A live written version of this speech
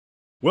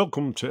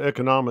Welcome to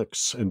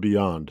Economics and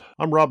Beyond.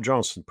 I'm Rob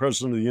Johnson,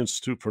 president of the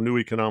Institute for New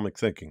Economic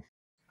Thinking.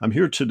 I'm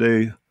here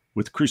today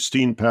with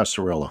Christine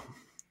Passarella.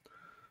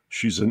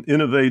 She's an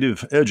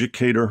innovative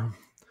educator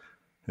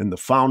and the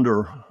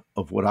founder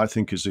of what I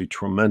think is a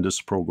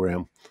tremendous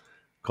program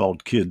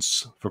called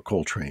Kids for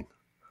Coltrane,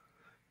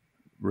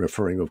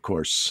 referring, of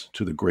course,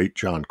 to the great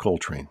John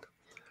Coltrane.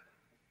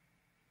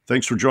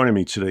 Thanks for joining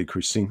me today,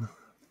 Christine.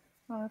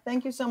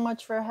 Thank you so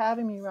much for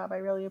having me, Rob. I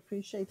really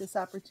appreciate this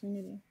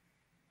opportunity.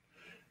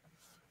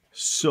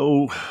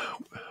 So,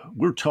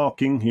 we're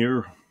talking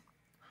here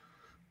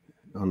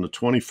on the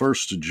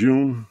 21st of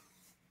June.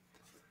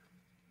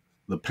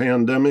 The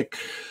pandemic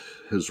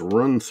has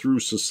run through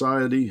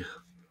society.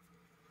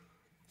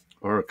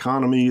 Our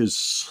economy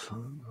is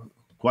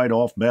quite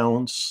off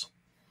balance.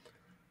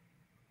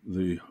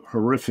 The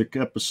horrific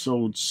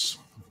episodes,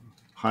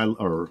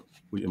 or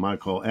what you might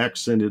call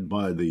accented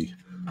by the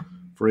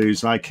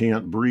phrase, "I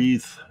can't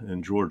breathe,"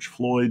 and George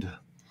Floyd,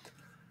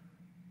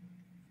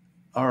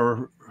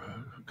 are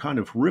kind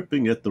of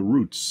ripping at the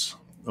roots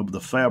of the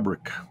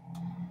fabric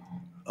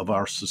of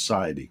our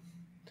society.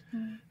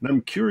 And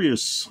I'm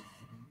curious,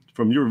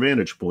 from your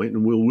vantage point,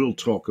 and we'll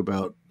talk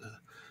about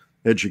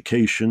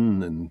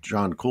education and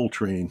John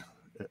Coltrane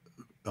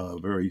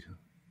very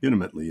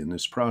intimately in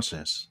this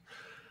process.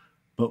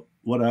 But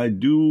what I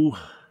do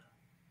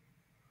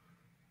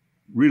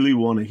really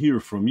want to hear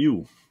from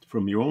you,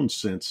 from your own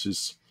sense,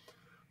 is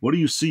what do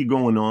you see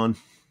going on?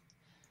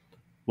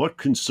 What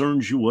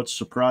concerns you? What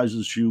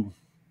surprises you?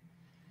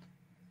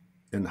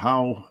 And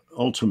how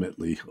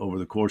ultimately, over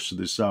the course of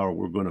this hour,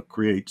 we're going to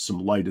create some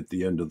light at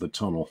the end of the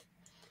tunnel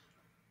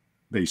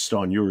based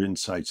on your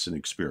insights and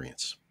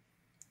experience.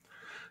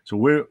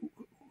 So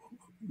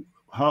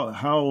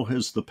how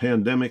has the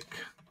pandemic,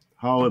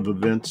 how have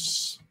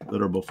events that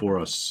are before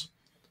us,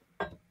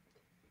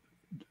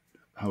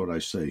 how would I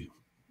say,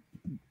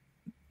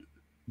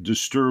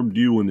 disturbed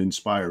you and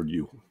inspired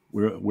you?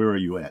 Where are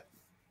you at?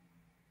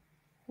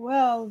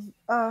 Well,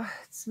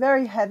 it's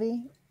very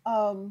heavy.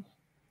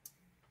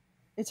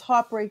 It's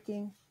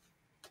heartbreaking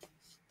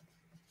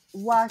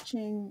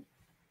watching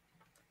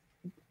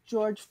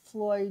George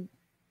Floyd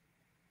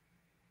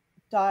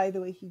die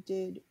the way he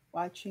did,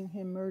 watching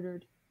him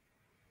murdered,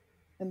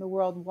 and the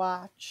world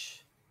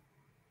watch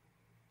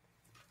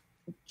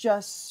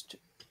just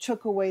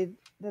took away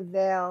the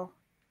veil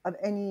of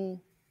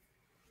any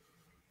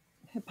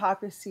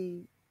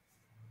hypocrisy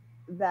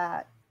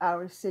that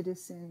our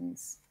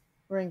citizens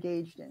were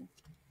engaged in.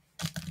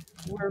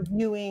 We're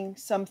viewing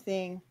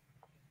something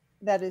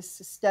that is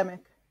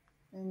systemic,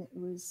 and it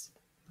was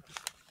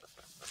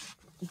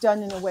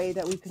done in a way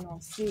that we can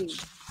all see.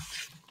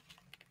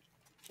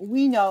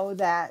 We know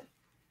that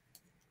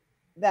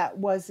that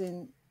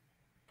wasn't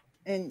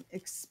an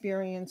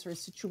experience or a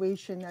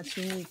situation that's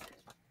unique.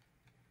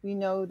 We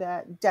know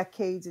that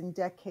decades and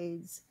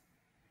decades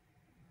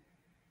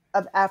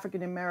of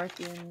African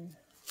American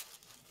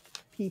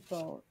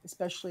people,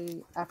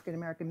 especially African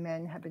American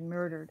men, have been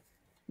murdered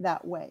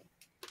that way.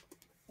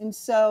 And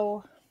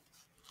so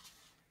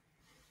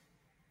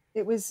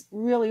it was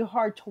really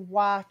hard to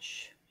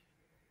watch,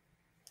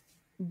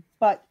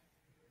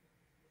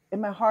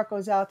 and my heart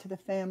goes out to the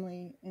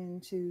family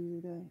and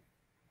to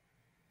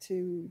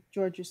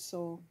George's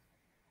soul.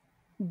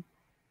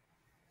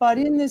 But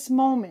in this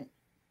moment,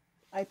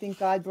 I think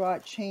God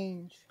brought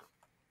change.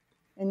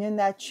 And in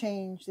that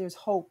change, there's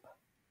hope.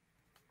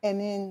 And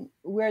in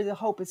where the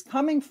hope is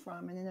coming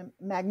from, and in a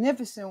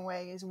magnificent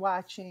way, is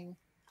watching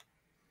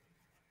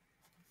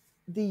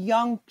the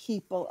young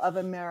people of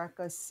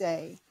America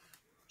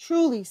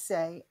truly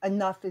say,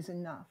 enough is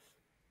enough.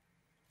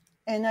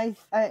 And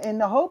and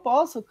the hope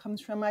also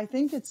comes from, I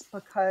think it's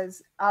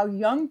because our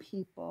young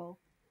people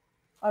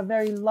are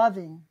very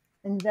loving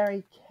and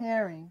very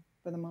caring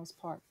for the most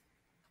part.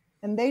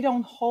 And they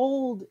don't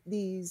hold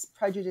these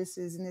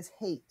prejudices and this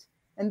hate.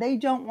 And they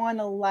don't want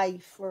a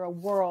life or a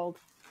world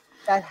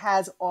that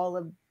has all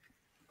of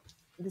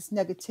this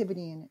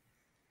negativity in it.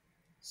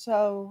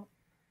 So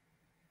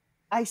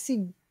I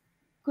see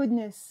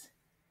goodness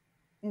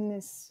in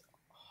this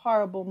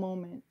horrible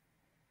moment.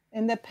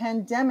 And the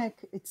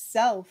pandemic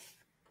itself,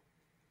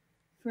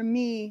 for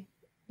me,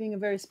 being a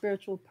very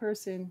spiritual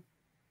person,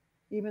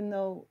 even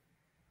though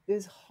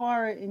there's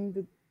horror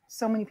in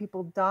so many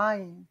people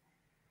dying,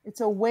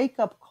 it's a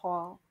wake-up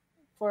call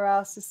for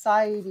our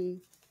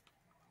society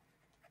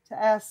to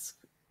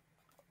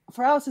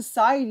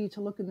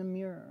look in the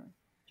mirror.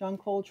 John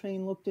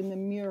Coltrane looked in the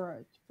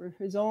mirror for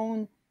his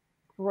own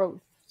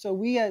growth. So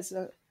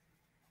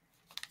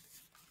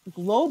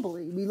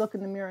globally, we look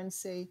in the mirror and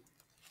say,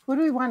 who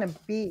do we want to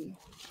be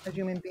as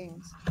human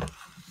beings?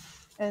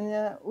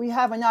 And we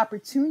have an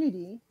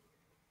opportunity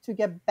to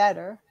get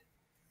better.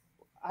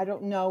 I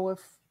don't know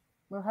if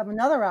we'll have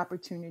another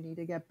opportunity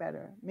to get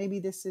better. Maybe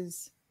this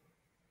is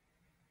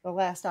the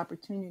last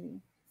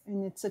opportunity.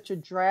 And it's such a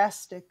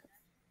drastic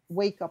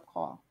wake-up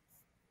call.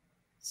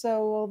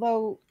 So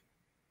although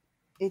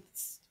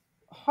it's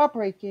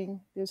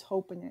heartbreaking, there's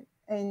hope in it.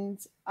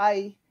 And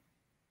I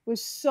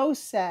was so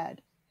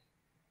sad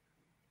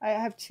I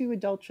have two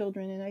adult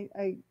children,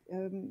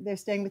 and they're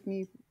staying with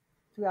me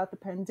throughout the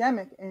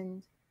pandemic.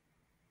 And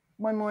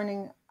one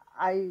morning,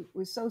 I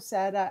was so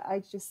sad.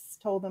 I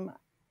just told them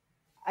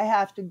I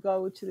have to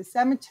go to the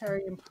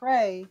cemetery and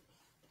pray.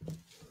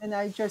 And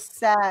I just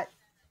sat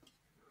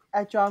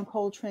at John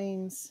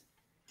Coltrane's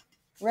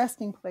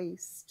resting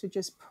place to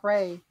just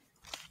pray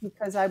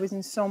because I was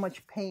in so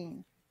much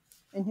pain.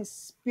 And his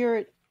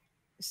spirit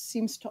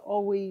seems to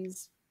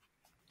always,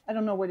 I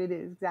don't know what it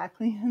is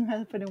exactly, and how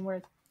to put in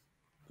words,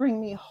 bring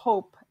me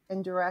hope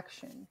and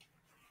direction.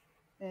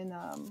 And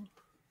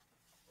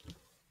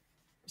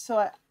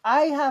so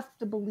I have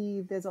to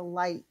believe there's a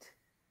light,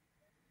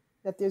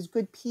 that there's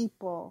good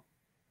people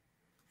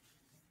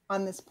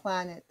on this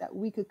planet, that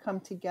we could come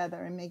together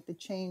and make the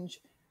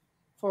change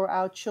for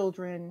our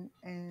children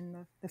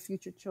and the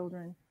future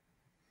children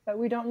that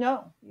we don't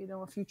know,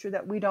 a future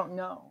that we don't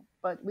know.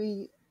 But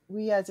we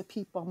as a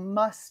people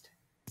must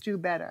do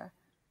better.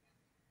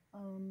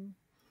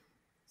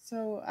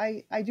 So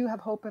I do have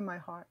hope in my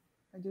heart.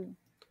 I do.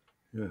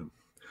 Yeah.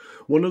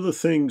 One of the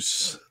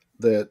things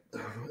that,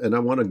 and I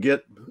want to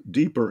get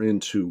deeper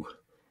into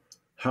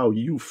how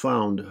you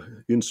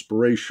found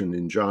inspiration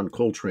in John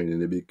Coltrane,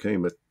 and it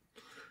became at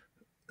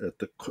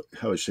the,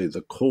 how I say,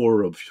 the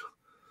core of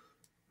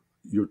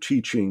your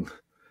teaching.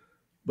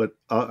 But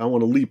I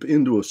want to leap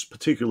into a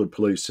particular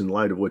place in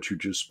light of what you've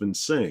just been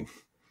saying.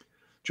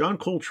 John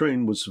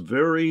Coltrane was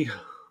very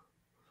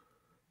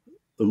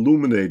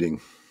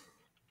illuminating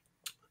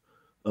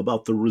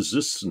about the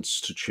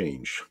resistance to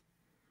change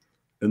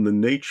and the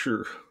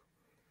nature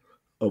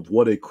of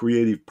what a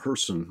creative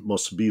person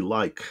must be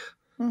like.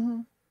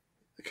 Mm-hmm.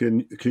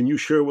 Can you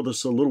share with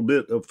us a little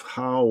bit of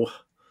how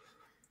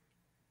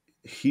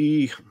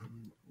he,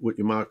 what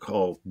you might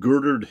call,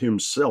 girded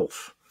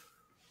himself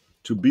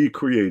to be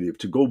creative,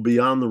 to go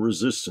beyond the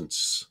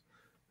resistance,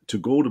 to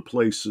go to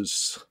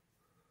places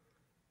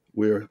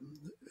where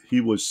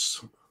he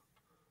was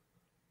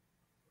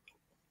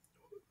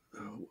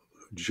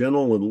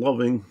gentle and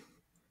loving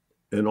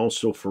and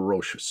also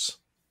ferocious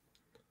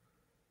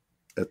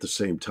at the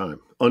same time,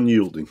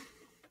 unyielding?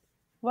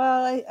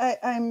 Well,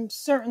 I'm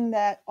certain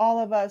that all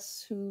of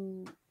us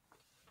who,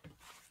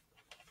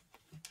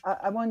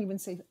 I won't even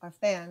say are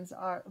fans,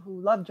 who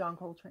love John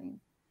Coltrane,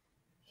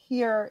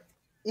 hear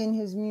in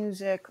his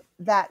music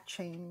that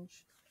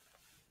change.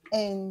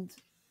 And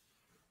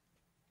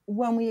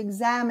when we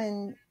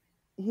examine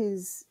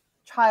his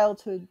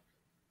childhood,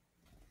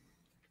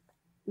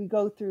 we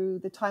go through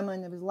the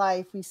timeline of his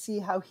life, we see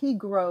how he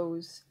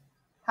grows,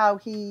 how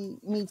he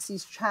meets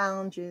these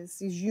challenges,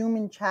 these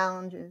human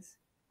challenges.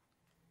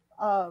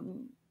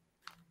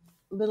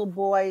 Little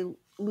boy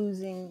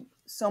losing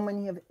so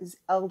many of his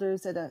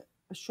elders at a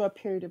short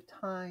period of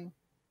time,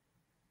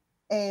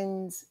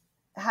 and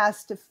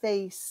has to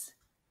face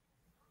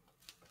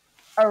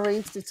a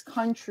racist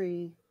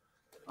country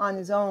on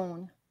his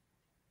own,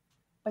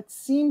 but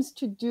seems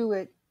to do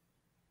it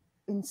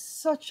in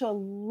such a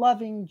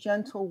loving,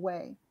 gentle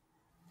way.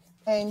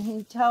 And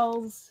he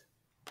tells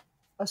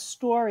a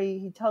story,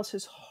 he tells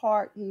his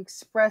heart, he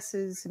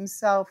expresses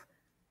himself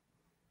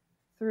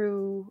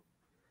through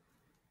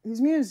his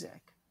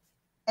music.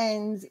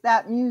 And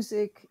that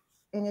music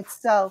in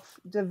itself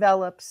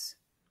develops.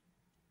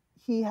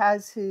 He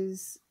has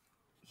his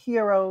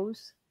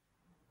heroes.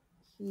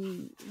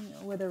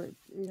 Whether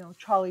it's,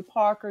 Charlie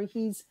Parker,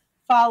 he's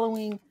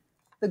following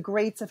the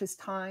greats of his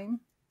time.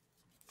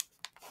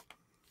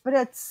 But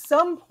at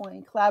some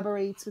point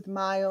collaborates with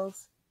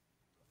Miles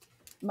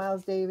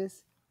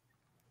Davis.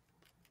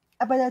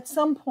 But at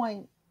some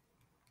point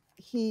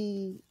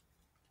he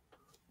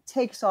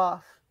takes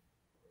off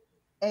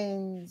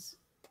and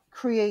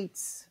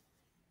creates.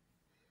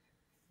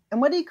 And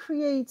what he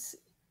creates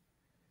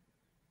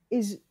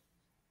is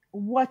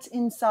what's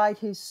inside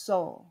his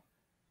soul.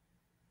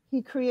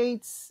 He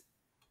creates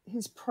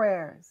his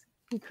prayers.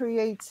 He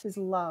creates his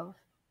love.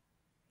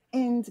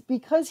 And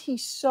because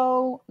he's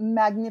so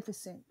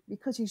magnificent,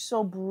 because he's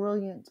so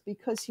brilliant,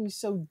 because he's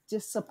so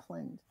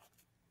disciplined,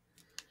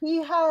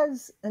 he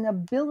has an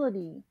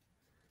ability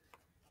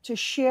to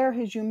share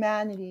his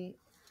humanity,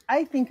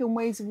 I think, in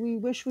ways we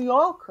wish we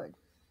all could.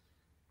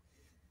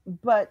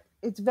 But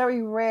it's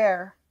very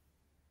rare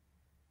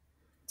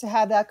to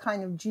have that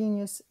kind of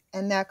genius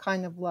and that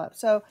kind of love.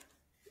 So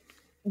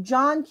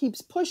John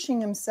keeps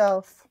pushing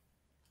himself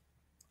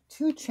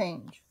to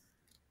change.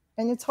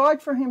 And it's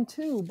hard for him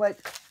too, but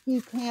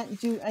he can't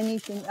do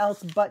anything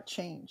else but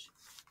change.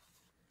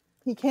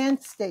 He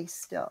can't stay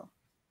still.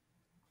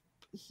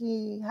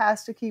 He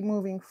has to keep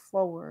moving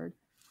forward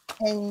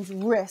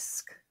and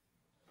risk.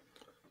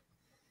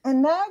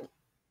 And that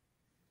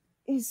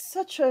is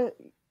such a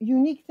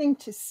unique thing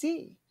to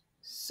see.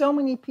 So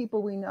many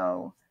people we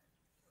know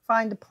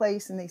find a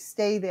place and they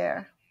stay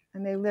there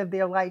and they live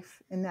their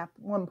life in that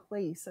one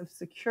place of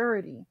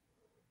security.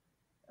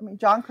 I mean,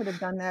 John could have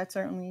done that,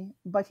 certainly,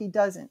 but he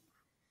doesn't.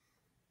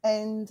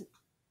 And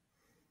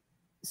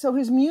so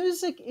his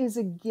music is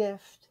a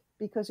gift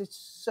because it's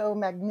so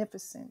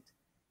magnificent.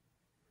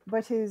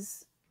 But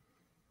his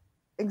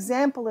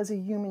example as a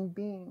human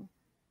being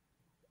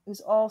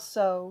is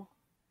also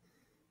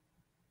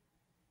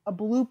a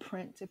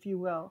blueprint, if you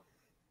will,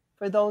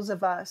 for those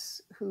of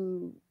us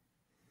who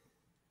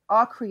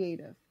are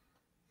creative,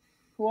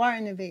 who are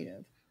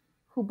innovative,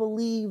 who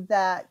believe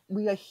that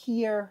we are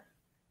here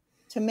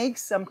to make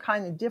some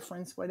kind of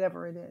difference,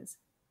 whatever it is.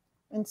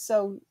 And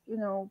so,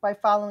 by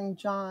following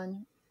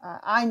John,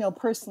 I know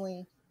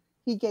personally,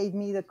 he gave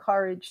me the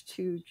courage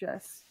to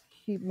just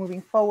keep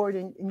moving forward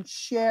and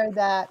share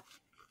that,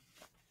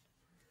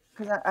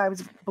 because I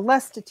was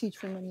blessed to teach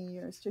for many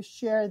years, to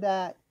share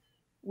that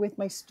with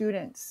my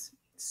students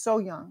so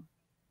young.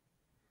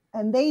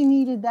 And they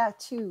needed that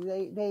too.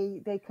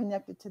 They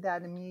connected to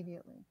that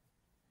immediately,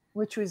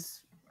 which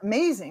was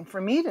amazing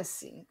for me to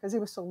see because it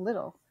was so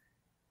little.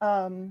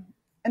 And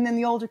then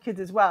the older kids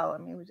as well. I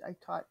mean, I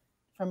taught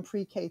from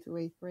pre-K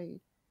through 8th grade.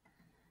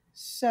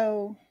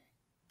 So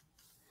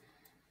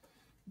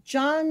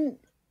John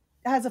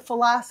has a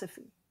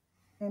philosophy,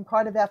 and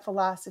part of that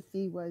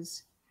philosophy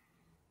was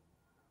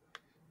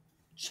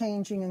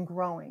changing and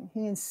growing.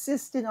 He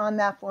insisted on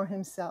that for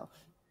himself,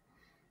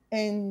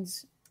 and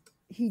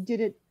he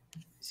did it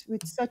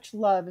with such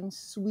love and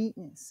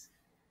sweetness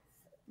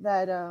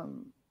that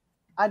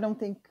I don't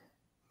think,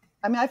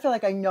 I feel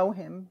like I know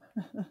him.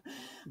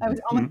 I was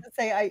almost to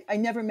say I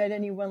never met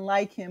anyone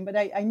like him, but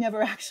I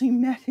never actually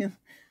met him.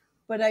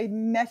 But I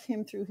met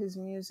him through his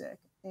music,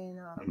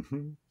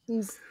 and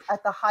he's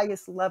at the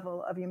highest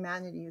level of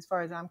humanity as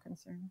far as I'm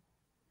concerned.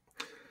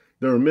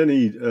 There are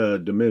many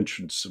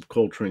dimensions of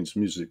Coltrane's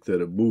music that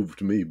have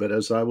moved me, but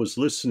as I was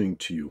listening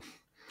to you,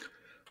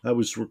 I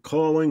was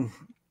recalling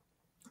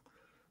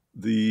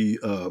the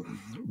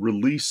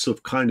release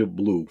of Kind of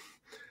Blue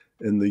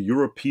and the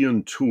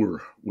European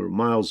tour where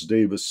Miles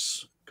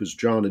Davis, because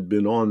John had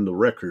been on the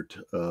record,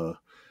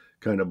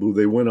 Kind of Blue,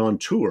 they went on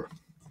tour.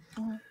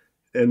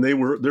 And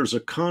there's a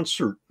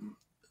concert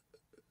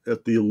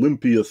at the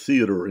Olympia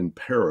Theater in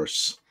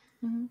Paris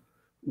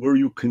where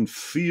you can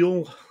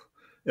feel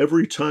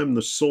every time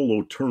the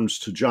solo turns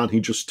to John, he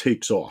just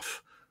takes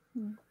off.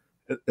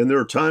 And there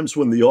are times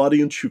when the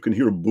audience, you can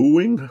hear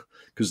booing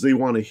because they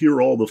want to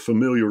hear all the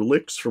familiar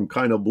licks from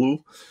Kind of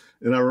Blue.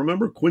 And I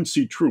remember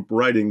Quincy Troop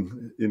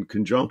writing in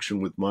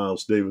conjunction with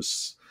Miles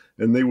Davis,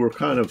 and they were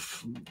kind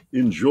of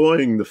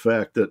enjoying the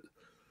fact that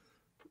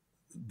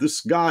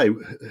this guy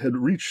had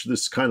reached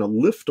this kind of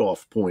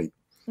liftoff point,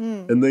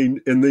 and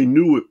they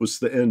knew it was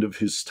the end of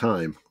his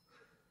time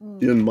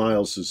in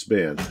Miles's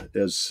band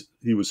as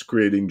he was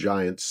creating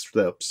Giant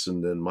Steps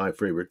and then My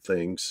Favorite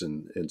Things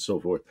and so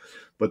forth.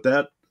 But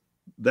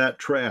that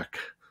track,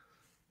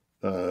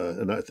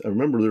 and I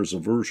remember there's a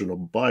version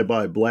of Bye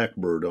Bye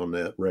Blackbird on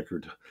that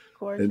record.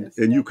 Gorgeous,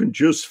 and you can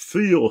just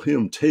feel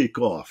him take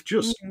off,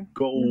 just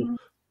go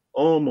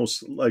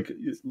almost like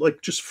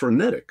just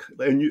frenetic.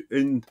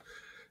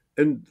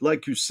 And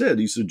like you said,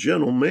 he's a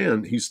gentle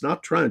man. He's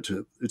not trying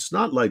to, it's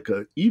not like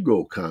an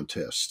ego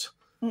contest.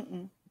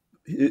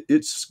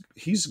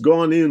 He's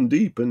gone in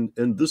deep, and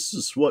this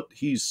is what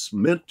he's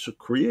meant to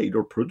create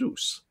or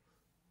produce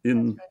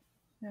in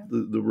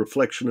the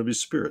reflection of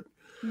his spirit.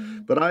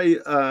 But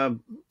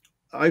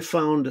I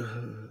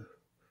found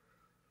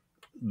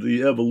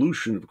the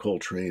evolution of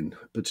Coltrane,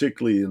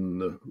 particularly in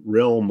the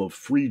realm of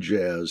free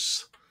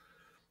jazz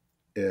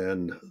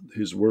and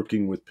his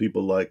working with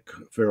people like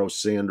Pharoah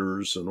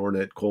Sanders and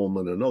Ornette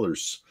Coleman and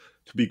others,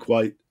 to be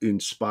quite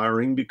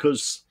inspiring,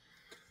 because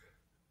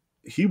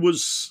he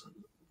was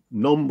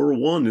number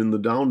one in the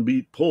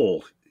downbeat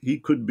poll. He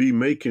could be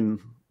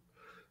making,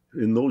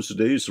 in those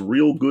days,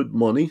 real good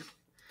money,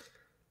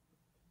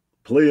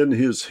 playing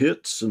his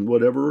hits and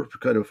whatever,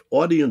 kind of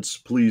audience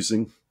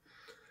pleasing.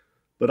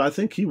 But I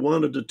think he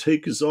wanted to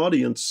take his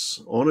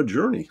audience on a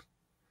journey.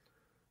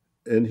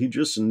 And he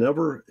just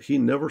never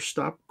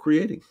stopped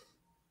creating.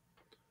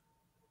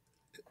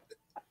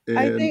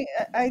 And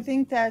I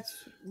think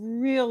that's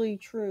really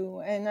true.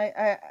 And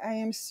I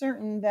am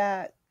certain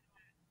that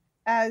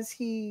as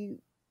he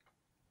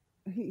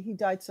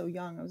died so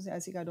young,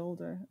 as he got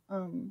older,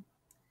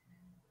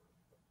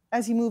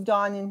 as he moved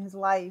on in his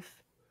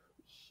life,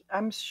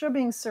 I'm sure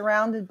being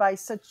surrounded by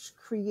such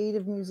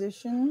creative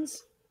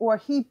musicians, or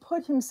he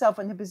put himself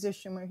in a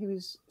position where he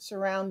was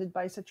surrounded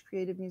by such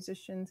creative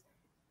musicians,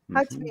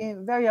 had to be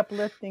very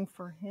uplifting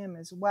for him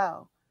as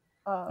well.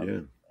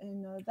 And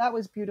that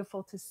was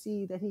beautiful to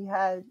see that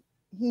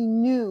he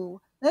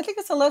knew, and I think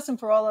it's a lesson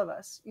for all of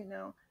us,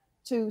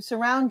 to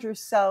surround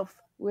yourself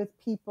with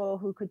people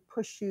who could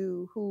push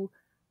you, who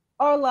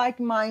are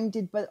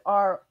like-minded, but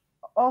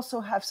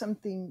also have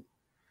something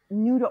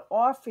new to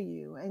offer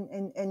you,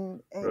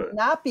 and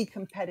not be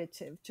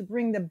competitive, to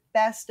bring the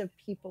best of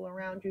people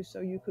around you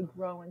so you could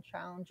grow and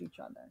challenge each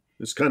other.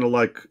 It's kind of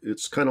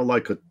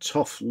like a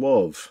tough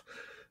love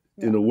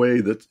in a way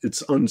that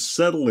it's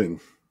unsettling,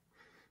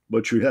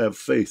 but you have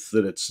faith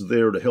that it's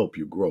there to help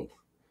you grow.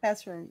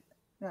 That's right.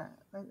 Yeah.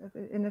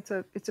 And it's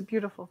a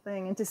beautiful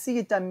thing. And to see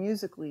it done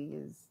musically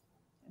is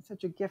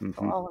such a gift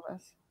for all of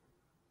us.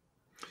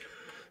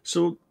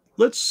 So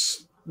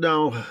let's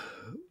now,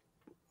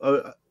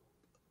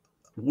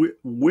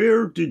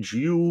 where did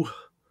you,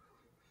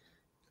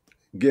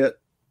 get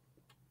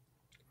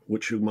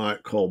what you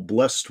might call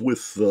blessed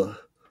with the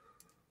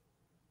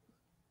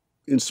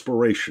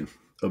inspiration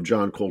of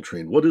John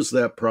Coltrane? What is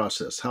that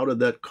process? How did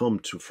that come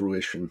to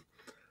fruition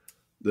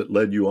that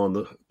led you on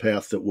the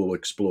path that we'll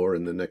explore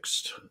in the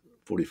next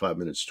 45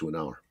 minutes to an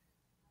hour?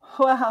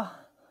 Wow.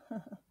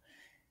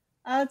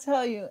 I'll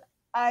tell you,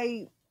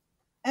 I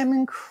am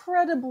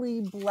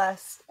incredibly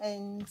blessed,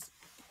 and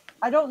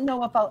I don't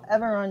know if I'll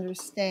ever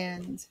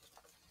understand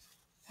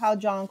how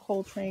John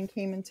Coltrane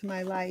came into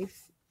my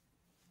life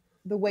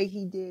the way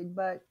he did,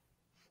 but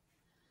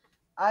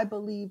I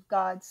believe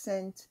God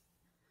sent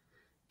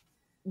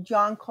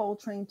John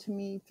Coltrane to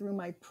me through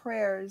my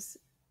prayers,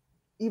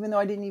 even though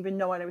I didn't even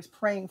know what I was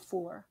praying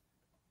for.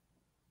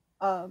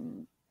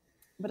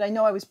 But I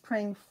know I was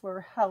praying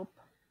for help.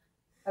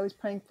 I was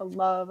praying for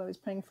love. I was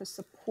praying for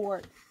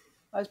support.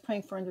 I was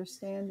praying for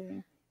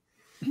understanding.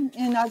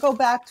 And I'll go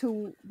back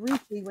to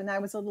briefly when I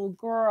was a little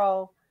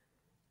girl.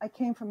 I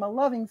came from a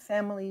loving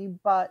family,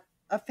 but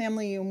a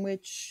family in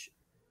which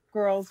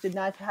girls did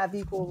not have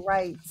equal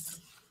rights.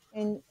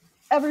 And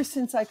ever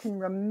since I can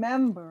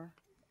remember,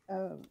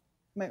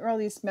 my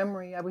earliest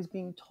memory, I was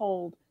being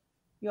told,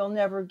 you'll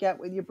never get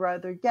what your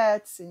brother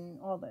gets,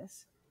 and all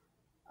this.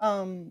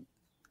 Um,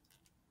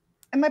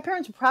 and my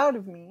parents were proud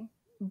of me,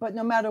 but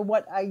no matter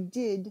what I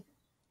did,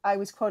 I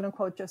was quote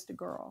unquote just a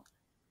girl.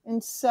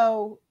 And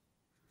so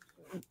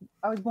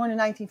I was born in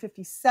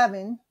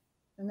 1957,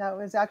 and that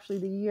was actually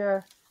the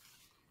year,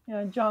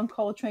 John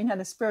Coltrane had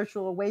a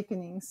spiritual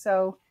awakening.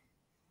 So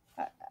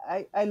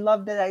I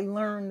love that I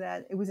learned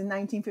that it was in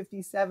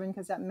 1957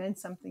 because that meant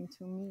something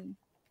to me.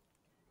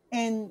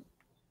 And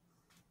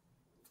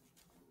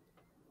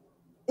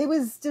it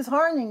was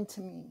disheartening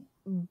to me,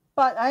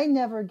 but I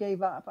never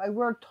gave up. I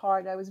worked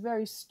hard. I was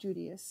very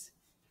studious,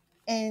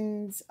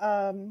 and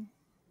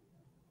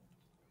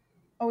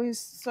always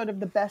sort of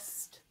the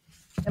best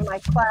in my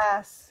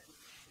class.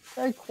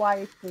 Very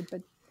quiet kid,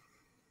 but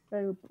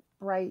very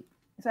bright.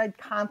 So I had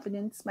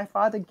confidence. My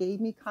father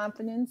gave me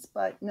confidence,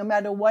 but no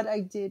matter what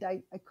I did,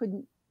 I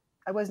couldn't,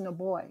 I wasn't a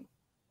boy.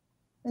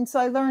 And so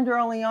I learned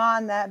early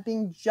on that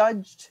being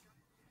judged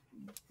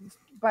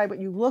by what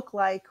you look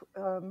like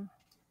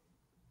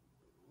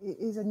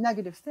is a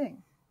negative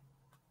thing.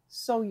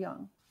 So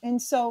young.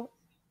 And so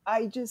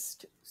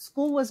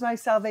school was my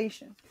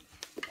salvation.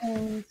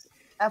 And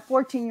at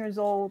 14 years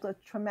old, a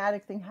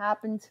traumatic thing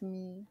happened to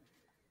me.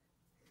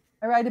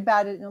 I write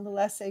about it in a little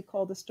essay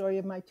called The Story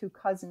of My Two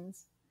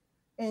Cousins.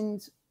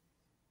 And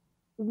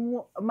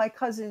my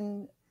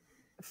cousin,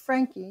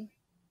 Frankie,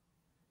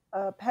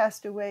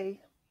 passed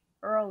away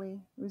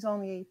early. He was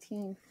only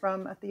 18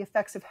 from the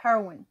effects of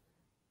heroin.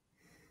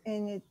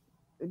 And it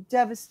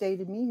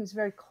devastated me. He was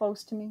very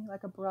close to me,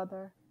 like a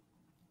brother.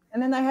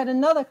 And then I had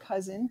another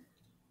cousin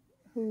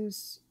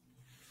who's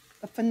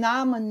a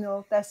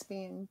phenomenal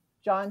thespian,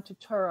 John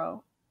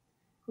Turturro,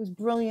 who's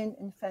brilliant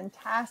and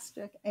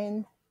fantastic.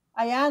 And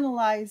I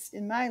analyzed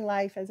in my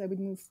life as I would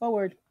move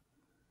forward,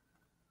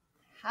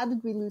 how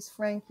did we lose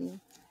Frankie?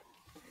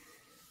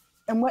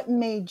 And what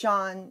made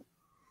John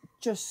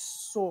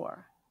just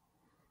soar?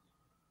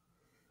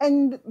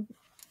 And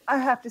I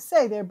have to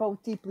say, they're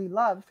both deeply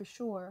loved for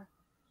sure.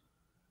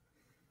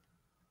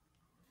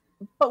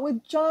 But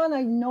with John,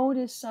 I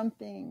noticed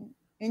something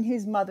in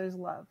his mother's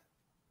love.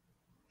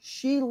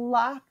 She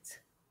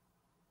locked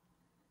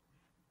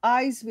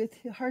eyes with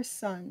her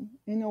son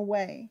in a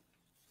way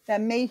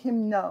that made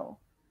him know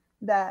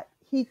that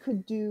he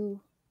could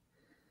do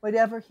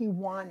whatever he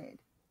wanted.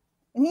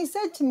 And he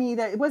said to me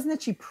that it wasn't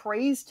that she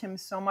praised him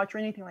so much or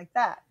anything like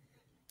that.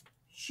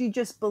 She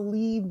just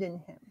believed in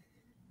him,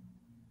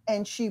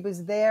 and she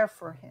was there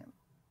for him.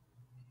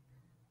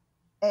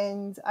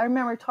 And I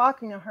remember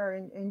talking to her,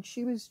 and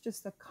she was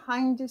just the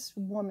kindest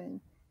woman,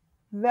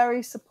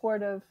 very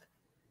supportive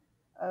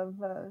of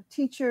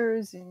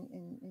teachers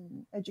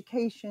in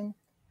education.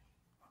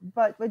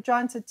 But what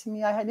John said to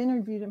me, I had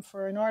interviewed him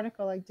for an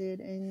article I did,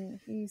 and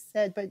he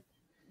said, but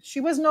she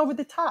wasn't over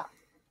the top.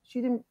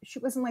 She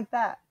wasn't like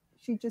that.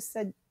 She just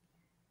said,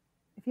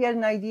 if he had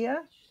an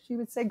idea, she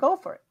would say, go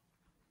for it.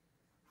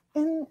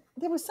 And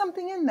there was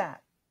something in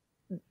that.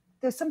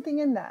 There's something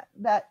in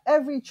that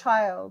every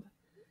child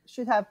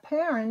should have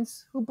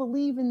parents who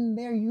believe in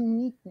their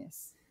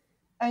uniqueness.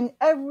 And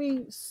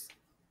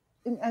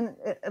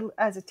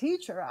as a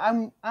teacher,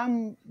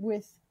 I'm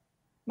with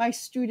my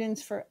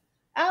students for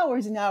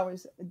hours and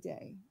hours a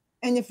day.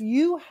 And if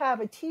you have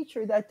a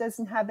teacher that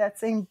doesn't have that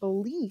same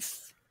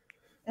belief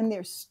in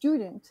their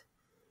student,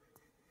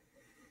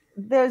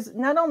 there's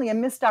not only a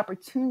missed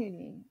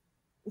opportunity,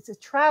 it's a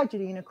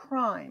tragedy and a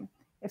crime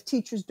if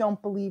teachers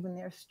don't believe in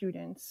their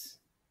students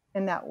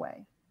in that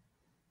way.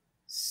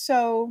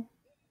 So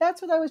that's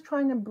what I was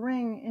trying to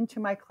bring into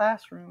my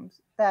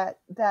classrooms, that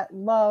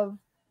love,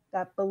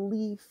 that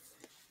belief,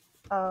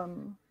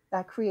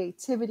 that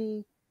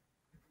creativity,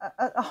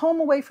 a home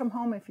away from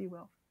home, if you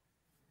will.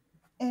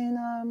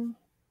 And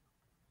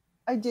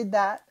I did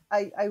that.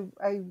 I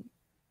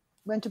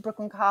went to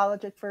Brooklyn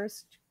College at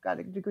first, got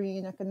a degree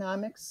in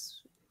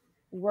economics,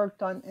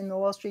 worked on in the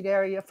Wall Street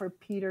area for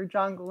Peter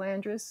John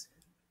Galandris,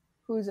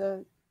 who's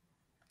a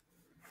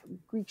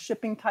Greek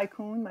shipping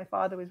tycoon. My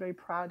father was very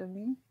proud of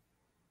me.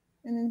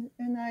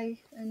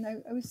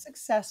 I was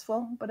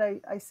successful, but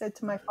I said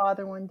to my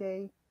father one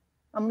day,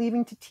 I'm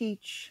leaving to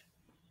teach.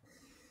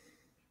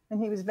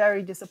 And he was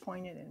very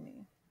disappointed in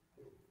me.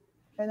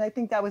 And I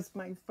think that was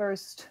my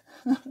first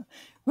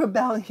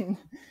rebellion.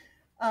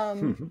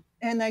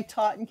 And I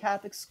taught in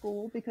Catholic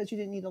school because you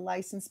didn't need a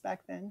license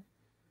back then.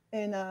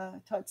 And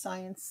taught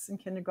science in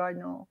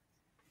kindergarten, all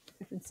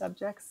different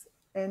subjects.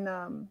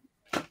 And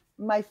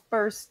my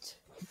first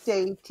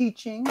day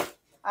teaching,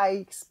 I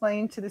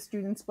explained to the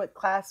students what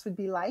class would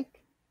be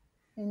like.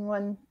 And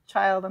one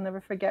child, I'll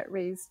never forget,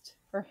 raised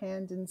her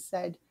hand and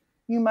said,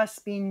 "You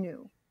must be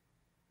new,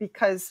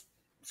 because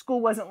school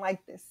wasn't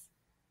like this."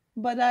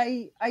 But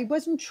I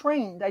wasn't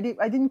trained. I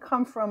didn't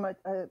come from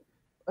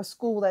a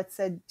school that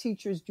said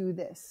teachers do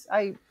this.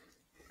 I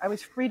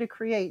was free to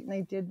create, and I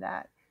did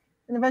that.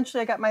 And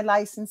eventually I got my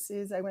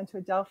licenses. I went to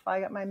Adelphi, I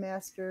got my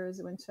master's.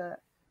 I went to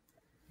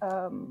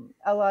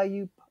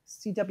LIU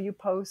CW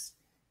Post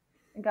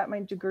and got my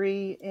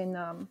degree in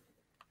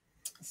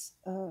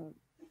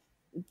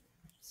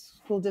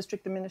school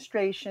district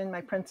administration,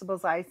 my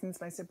principal's license,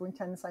 my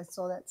superintendent's license,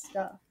 all that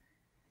stuff.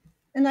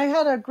 And I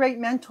had a great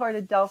mentor at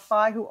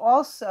Adelphi who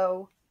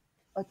also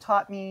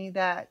taught me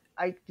that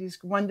these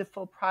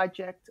wonderful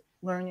project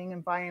learning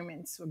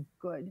environments were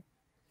good.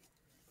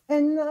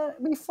 And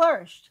we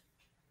flourished.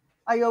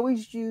 I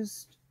always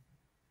used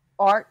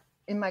art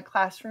in my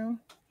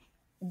classroom.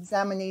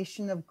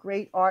 Examination of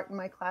great art in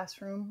my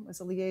classroom. Was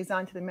a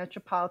liaison to the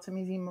Metropolitan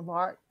Museum of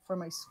Art for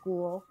my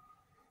school.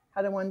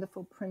 Had a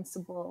wonderful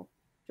principal,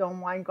 Joan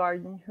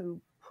Weingarten,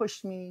 who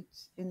pushed me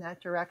in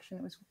that direction.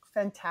 It was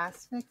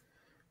fantastic.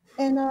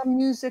 And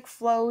music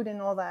flowed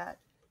and all that.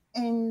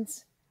 And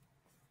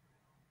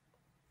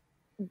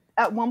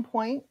at one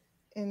point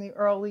in the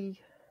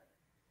early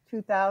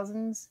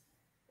 2000s,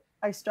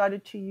 I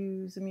started to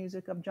use the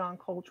music of John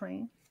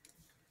Coltrane.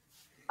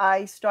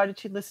 I started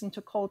to listen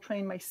to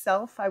Coltrane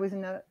myself. I was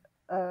in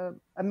a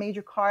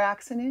major car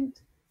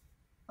accident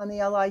on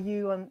the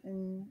LIU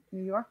in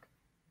New York.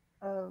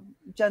 A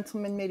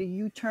gentleman made a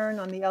U-turn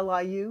on the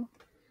LIU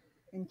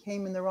and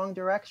came in the wrong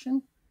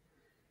direction.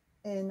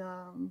 And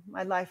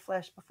my life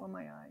flashed before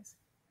my eyes.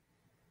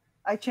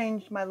 I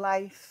changed my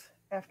life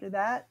after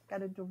that,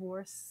 got a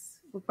divorce,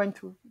 went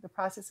through the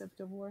process of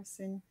divorce,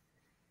 and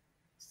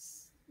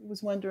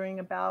was wondering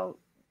about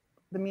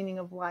the meaning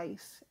of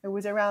life. It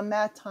was around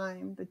that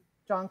time that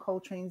John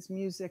Coltrane's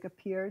music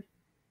appeared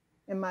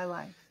in my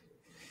life.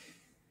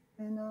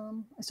 And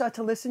I started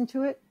to listen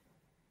to it.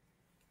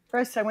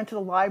 First, I went to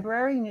the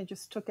library and I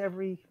just took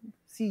every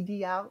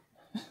CD out.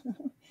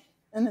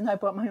 And then I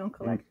bought my own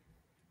collection.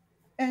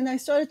 And I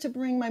started to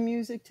bring my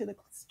music to the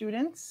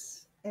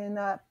students. And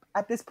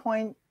at this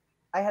point,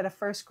 I had a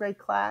first grade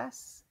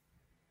class,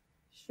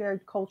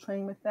 shared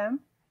Coltrane with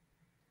them.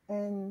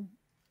 And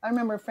I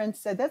remember a friend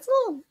said, that's a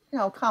little,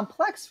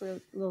 complex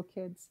for little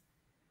kids.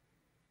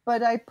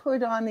 But I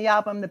put on the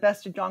album, The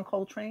Best of John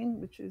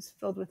Coltrane, which is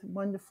filled with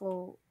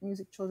wonderful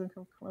music children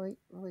can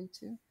relate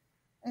to.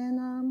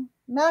 And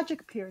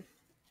magic appeared,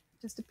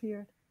 just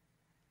appeared.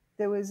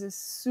 There was this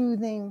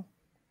soothing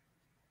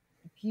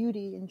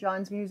beauty in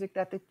John's music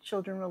that the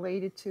children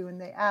related to,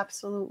 and they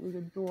absolutely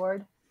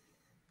adored.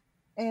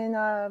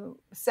 And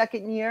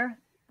second year,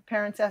 the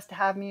parents asked to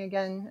have me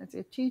again as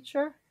a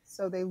teacher,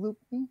 so they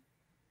looped me.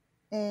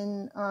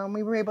 And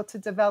we were able to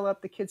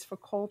develop the Kids for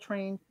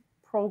Coltrane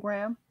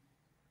program.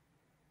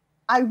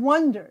 I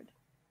wondered,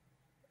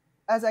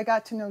 as I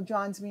got to know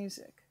John's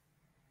music,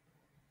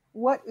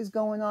 what is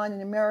going on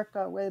in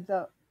America with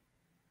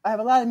I have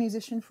a lot of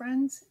musician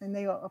friends, and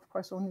they, of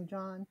course, all knew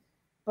John,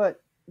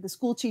 but the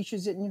school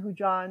teachers didn't know who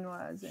John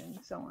was, and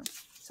so on.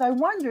 So I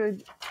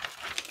wondered,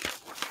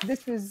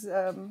 this was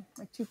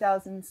like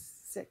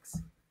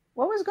 2006,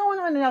 what was going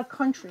on in our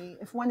country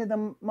if one of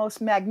the most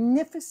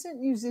magnificent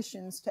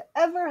musicians to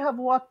ever have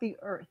walked the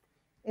earth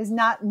is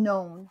not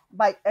known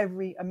by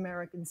every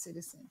American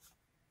citizen?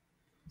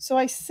 So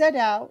I set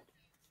out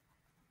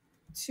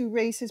to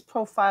raise his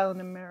profile in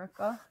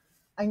America.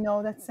 I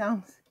know that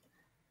sounds,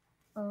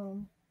 I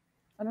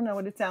don't know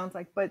what it sounds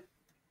like, but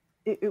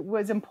it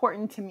was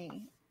important to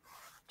me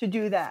to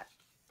do that.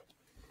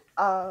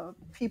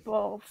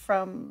 People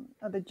from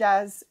the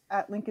Jazz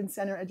at Lincoln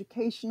Center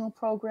educational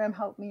program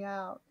helped me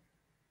out.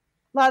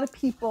 A lot of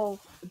people,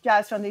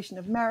 Jazz Foundation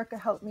of America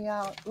helped me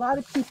out. A lot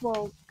of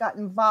people got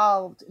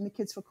involved in the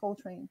Kids for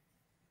Coltrane.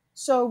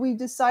 So we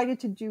decided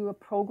to do a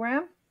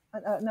program,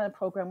 not a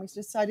program, we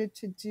decided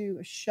to do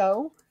a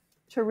show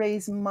to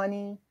raise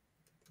money,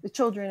 the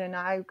children and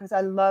I, because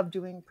I love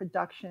doing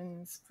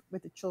productions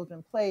with the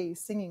children, plays,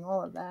 singing,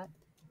 all of that.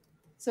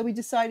 So we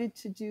decided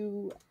to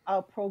do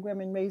our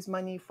program and raise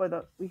money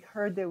for we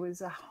heard there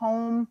was a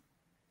home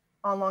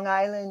on Long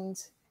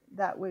Island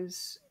that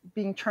was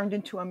being turned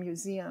into a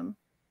museum.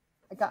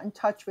 I got in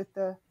touch with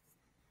the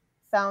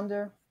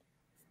founder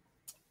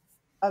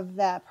of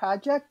that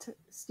project,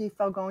 Steve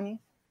Falgoni,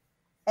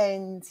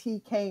 And he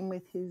came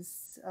with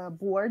his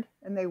board,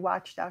 and they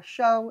watched our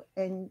show.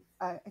 And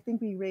I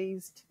think we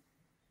raised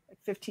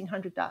like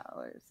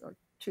 $1,500 or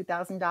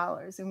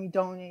 $2,000, and we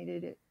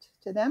donated it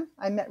to them.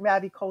 I met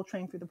Ravi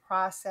Coltrane through the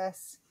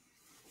process.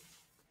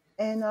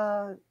 And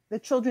the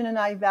children and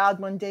I vowed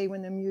one day,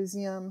 when the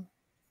museum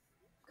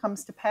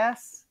comes to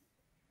pass,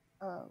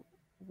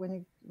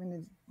 when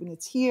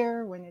it's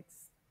here, when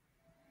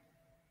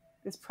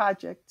this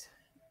project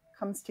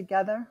comes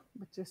together,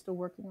 which we're still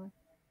working on,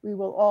 we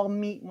will all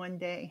meet one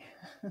day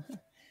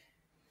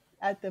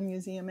at the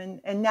museum.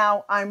 And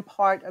now I'm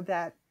part of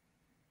that.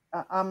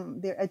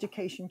 I'm their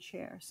education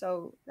chair.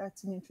 So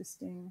that's an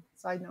interesting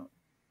side note.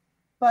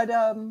 But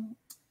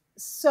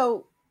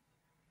so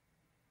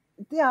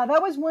yeah,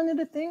 that was one of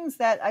the things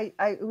that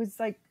it was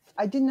like,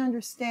 I didn't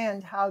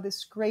understand how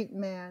this great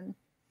man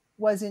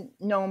wasn't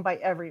known by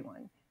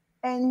everyone.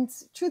 And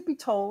truth be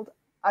told,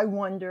 I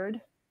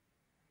wondered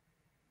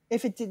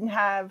if it didn't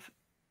have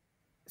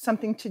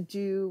something to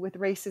do with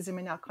racism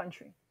in our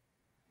country.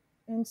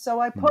 And so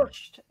I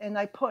pushed and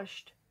I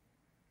pushed.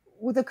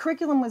 Well, the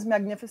curriculum was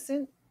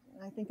magnificent.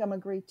 I think I'm a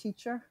great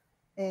teacher.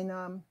 And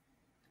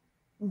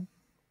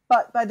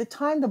but by the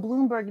time the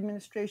Bloomberg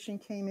administration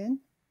came in,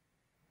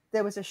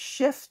 there was a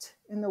shift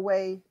in the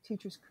way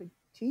teachers could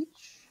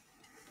teach,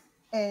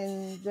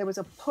 and there was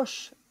a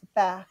push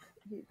back.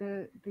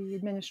 The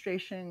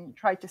administration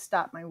tried to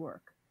stop my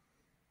work.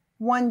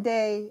 One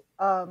day,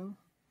 and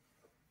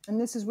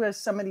this is where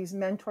some of these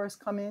mentors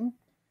come in.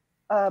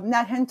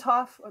 Nat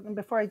Hentoff,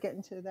 before I get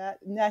into that,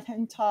 Nat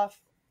Hentoff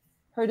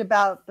heard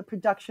about the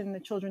production the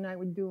children and I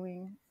were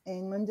doing.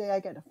 And one day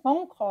I get a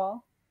phone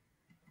call,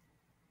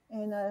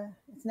 and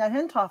it's Nat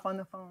Hentoff on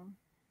the phone.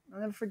 I'll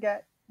never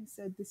forget. He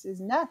said, "This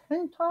is Nat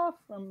Hentoff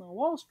from the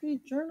Wall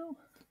Street Journal."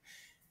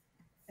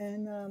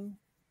 And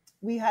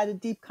we had a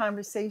deep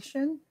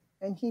conversation,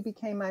 and he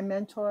became my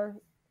mentor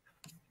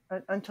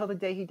until the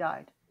day he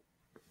died.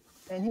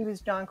 And he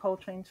was John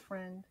Coltrane's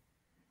friend.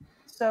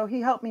 So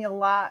he helped me a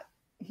lot.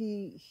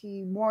 He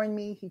warned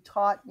me, he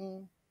taught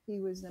me. He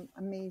was an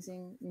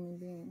amazing human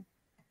being.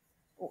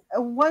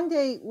 One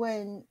day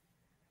when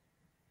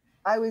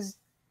I was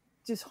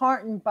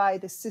disheartened by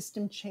the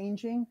system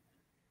changing,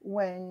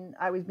 when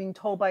I was being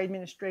told by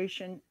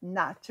administration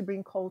not to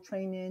bring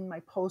Coltrane in, my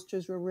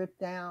posters were ripped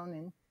down,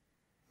 and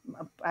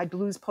I had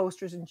blues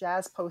posters and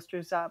jazz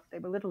posters up. They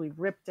were literally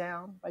ripped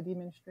down by the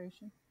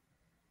administration.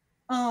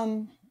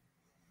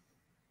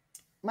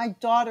 My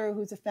daughter,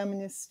 who's a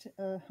feminist,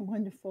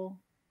 wonderful,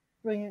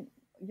 brilliant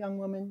young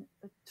woman,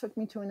 took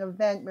me to an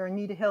event where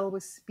Anita Hill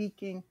was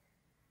speaking.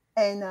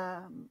 And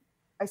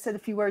I said a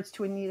few words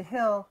to Anita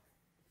Hill,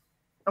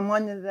 and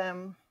one of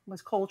them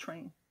was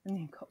Coltrane, the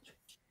name Coltrane.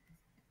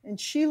 And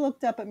she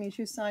looked up at me,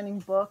 she was signing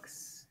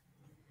books,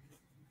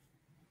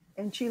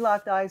 and she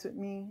locked eyes with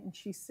me, and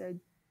she said,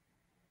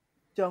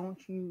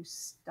 "Don't you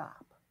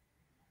stop."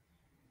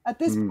 At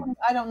this point,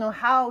 I don't know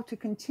how to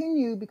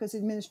continue because the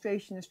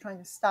administration is trying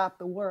to stop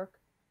the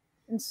work.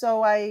 And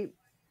so I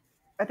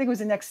think it was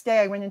the next day,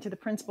 I went into the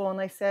principal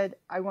and I said,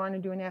 "I want to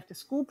do an after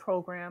school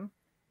program."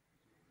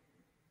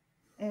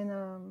 And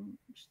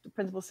the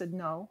principal said,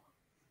 "No,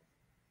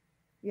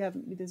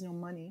 there's no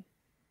money."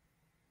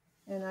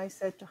 And I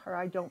said to her,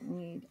 "I don't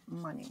need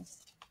money."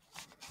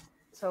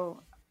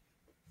 So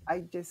I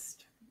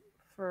just,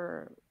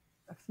 for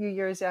a few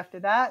years after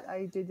that,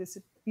 I did this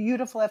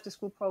beautiful after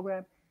school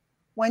program.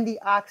 Wendy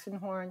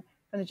Oxenhorn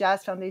from the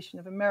Jazz Foundation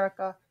of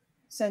America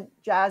sent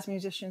jazz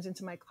musicians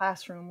into my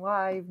classroom.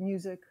 Live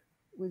music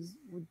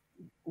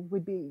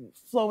would be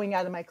flowing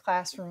out of my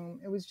classroom.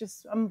 It was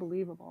just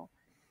unbelievable.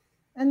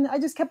 And I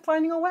just kept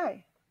finding a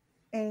way.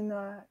 And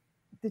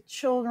the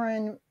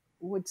children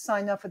would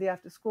sign up for the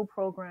after school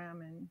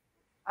program. And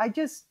I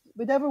just,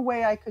 whatever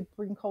way I could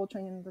bring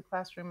Coltrane into the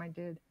classroom, I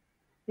did,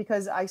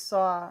 because I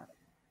saw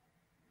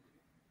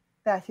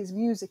that his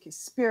music, his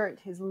spirit,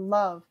 his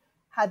love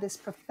had this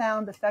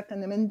profound effect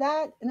on them. And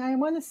I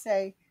want to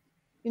say,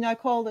 I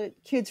called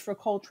it Kids for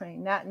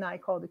Coltrane. Nat and I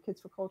called it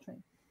Kids for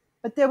Coltrane.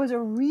 But there was a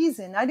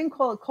reason. I didn't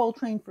call it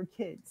Coltrane for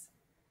Kids,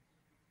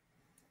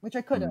 which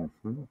I could have.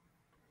 Mm-hmm.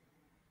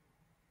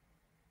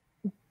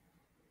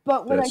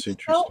 But what I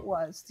felt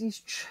was these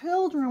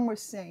children were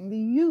saying, the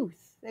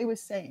youth, they were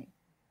saying,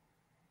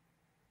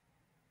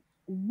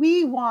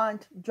 "We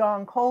want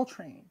John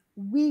Coltrane.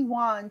 We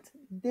want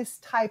this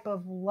type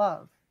of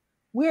love.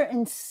 We're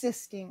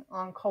insisting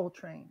on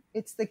Coltrane."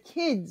 It's the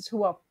kids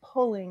who are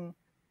pulling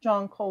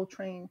John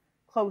Coltrane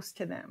close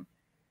to them.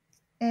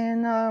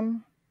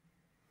 And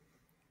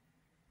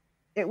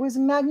it was a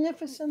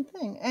magnificent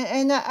thing.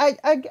 And I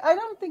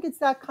don't think it's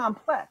that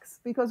complex,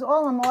 because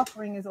all I'm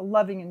offering is a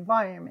loving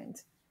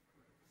environment,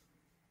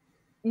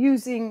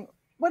 using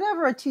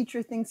whatever a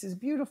teacher thinks is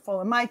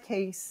beautiful. In my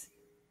case,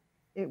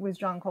 it was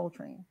John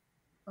Coltrane.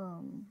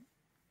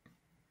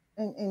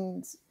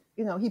 And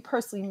he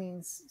personally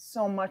means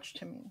so much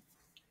to me.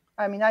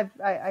 I mean,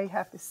 I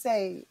have to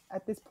say,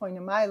 at this point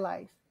in my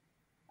life,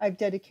 I've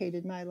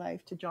dedicated my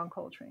life to John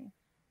Coltrane.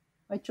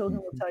 My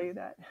children will tell you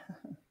that.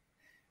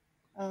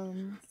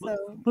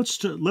 So,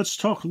 Let's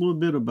talk a little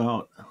bit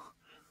about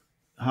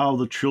how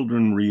the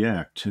children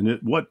react, and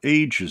at what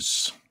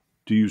ages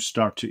do you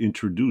start to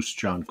introduce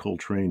John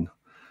Coltrane,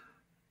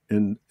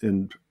 and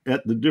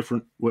at the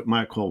different what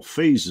might call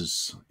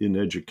phases in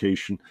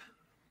education,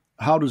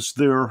 how does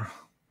their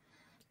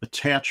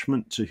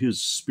attachment to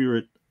his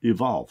spirit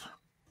evolve?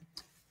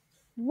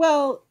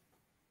 well,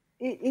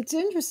 it's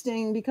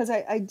interesting because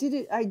I did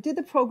it. I did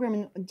the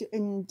program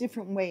in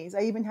different ways.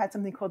 I even had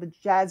something called the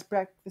Jazz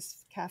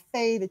Breakfast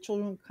Cafe. The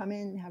children would come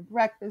in and have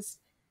breakfast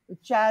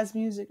with jazz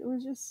music. It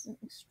was just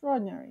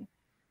extraordinary.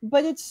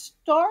 But it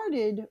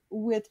started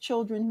with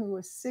children who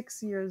were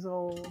 6 years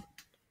old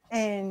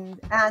and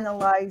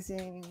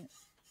analyzing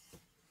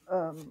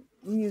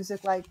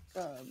music like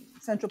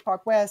Central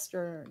Park West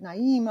or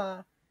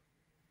Naima.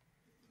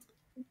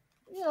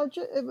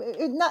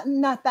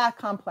 Not that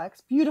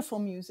complex, beautiful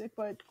music,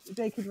 but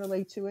they could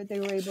relate to it. They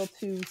were able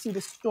to see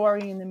the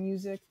story in the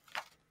music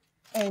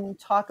and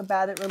talk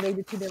about it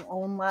related to their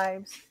own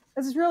lives.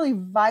 It's really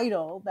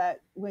vital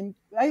that when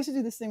I used to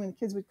do this thing when the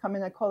kids would come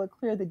in, I call it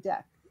clear the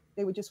deck.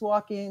 They would just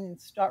walk in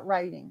and start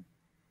writing.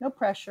 No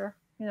pressure,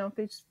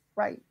 they just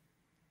write.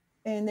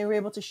 And they were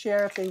able to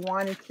share if they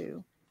wanted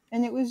to.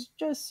 And it was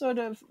just sort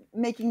of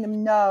making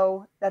them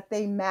know that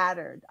they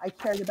mattered. I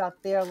cared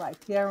about their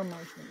life, their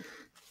emotions.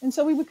 And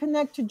so we would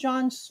connect to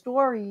John's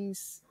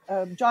stories,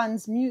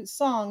 John's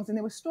songs, and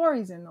there were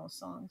stories in those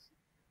songs.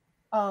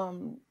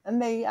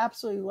 And they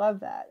absolutely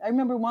loved that. I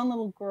remember one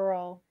little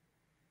girl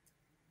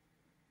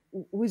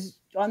was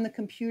on the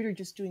computer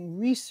just doing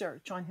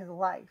research on his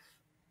life.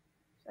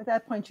 At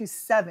that point, she's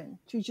 7.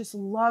 She just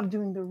loved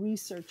doing the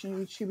research,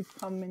 and she would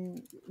come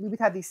and we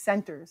would have these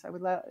centers. I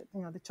would let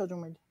the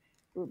children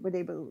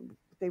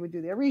they would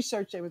do their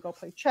research. They would go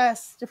play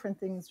chess,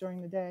 different things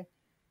during the day,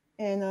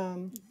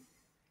 and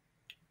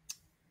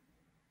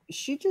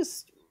she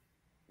just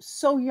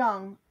so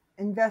young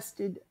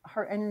invested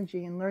her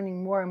energy in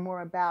learning more and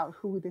more about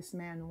who this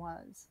man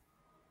was.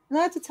 And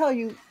I have to tell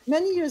you,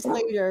 many years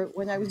later,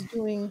 when I was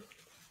doing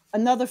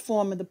another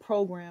form of the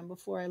program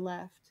before I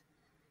left,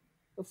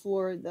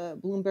 before the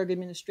Bloomberg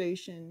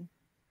administration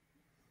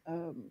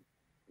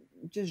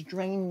just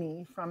drained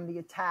me from the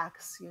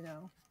attacks,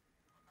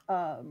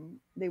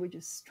 they were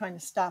just trying to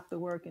stop the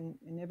work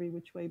in every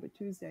which way but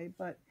Tuesday.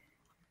 But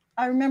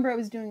I remember I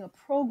was doing a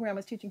program, I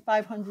was teaching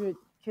 500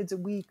 kids a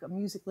week, a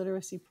music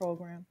literacy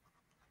program,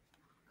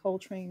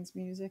 Coltrane's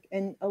music.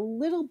 And a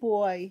little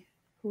boy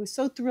who was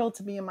so thrilled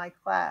to be in my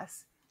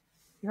class,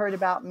 he heard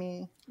about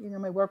me.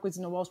 My work was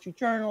in the Wall Street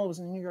Journal, it was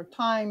in the New York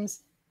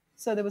Times.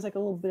 So there was like a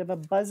little bit of a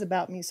buzz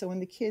about me. So when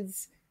the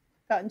kids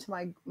got into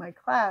my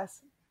class,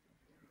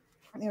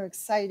 they were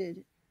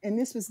excited. And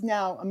this was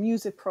now a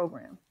music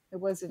program. It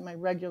wasn't my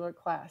regular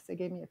class. They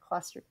gave me a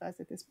cluster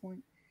class at this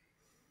point.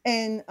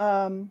 And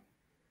a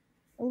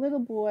little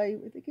boy,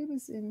 I think he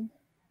was in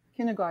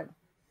kindergarten,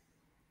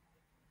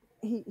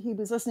 he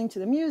was listening to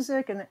the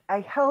music, and I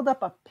held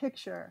up a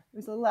picture. It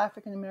was a little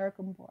African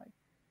American boy.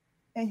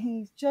 And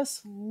he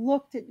just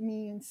looked at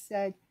me and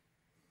said,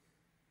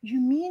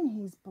 "You mean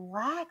he's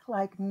black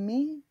like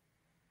me?"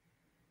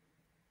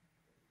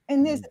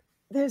 And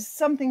there's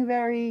something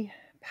very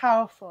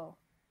powerful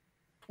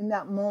in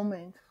that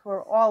moment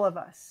for all of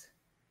us,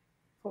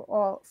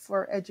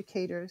 for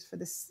educators, for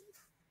this.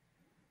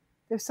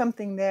 There's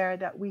something there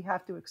that we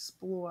have to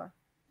explore.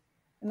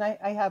 And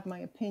I have my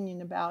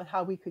opinion about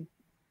how we could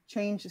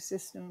change the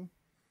system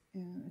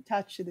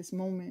attached to this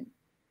moment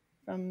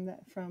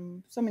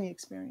from so many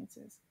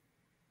experiences.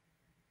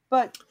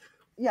 But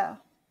yeah,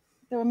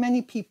 there were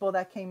many people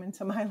that came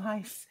into my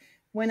life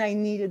when I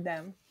needed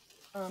them,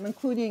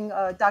 including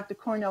Dr.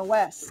 Cornel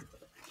West.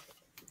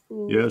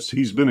 Yes,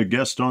 he's been a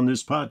guest on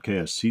this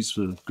podcast. He's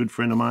a good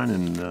friend of mine,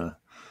 and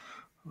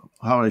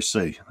how I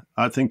say,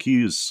 I think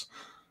he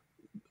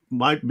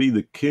might be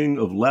the king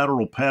of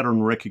lateral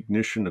pattern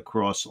recognition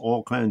across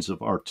all kinds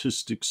of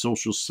artistic,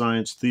 social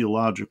science,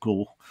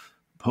 theological,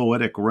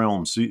 poetic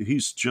realms.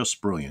 He's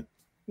just brilliant.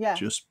 Yeah,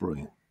 just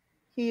brilliant.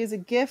 He is a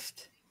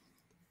gift.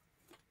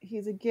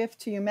 He's a gift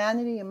to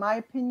humanity, in my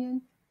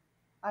opinion.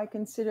 I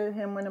consider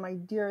him one of my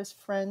dearest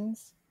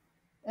friends.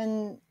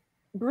 And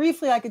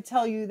briefly, I could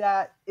tell you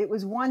that it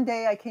was one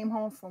day I came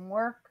home from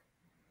work,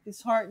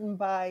 disheartened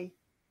by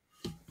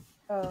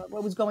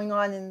what was going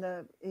on in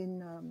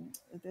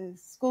the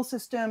school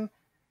system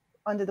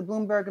under the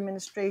Bloomberg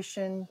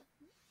administration,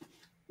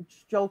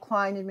 Joe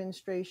Klein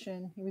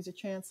administration. He was a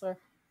chancellor,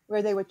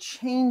 where they were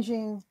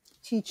changing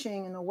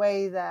teaching in a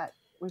way that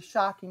was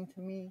shocking to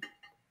me.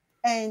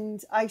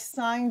 And I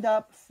signed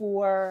up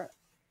for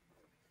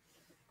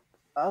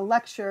a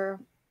lecture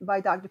by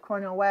Dr.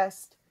 Cornel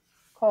West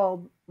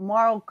called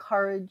Moral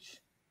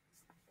Courage.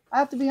 I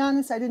have to be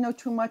honest, I didn't know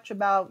too much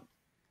about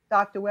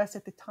Dr. West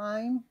at the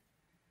time.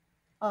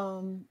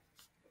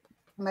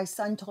 My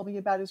son told me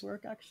about his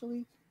work,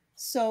 actually.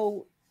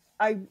 So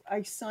I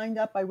signed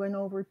up. I went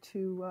over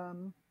to, I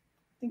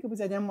think it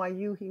was at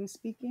NYU he was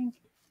speaking.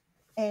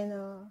 And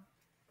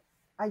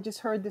I just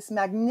heard this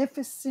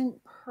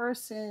magnificent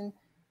person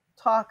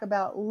talk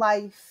about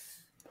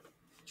life,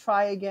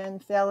 try again,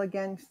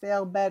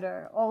 fail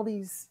better. All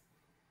this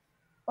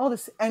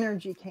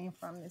energy came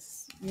from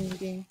this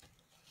meeting.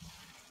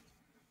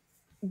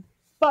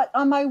 But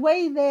on my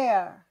way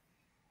there,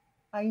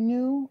 I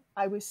knew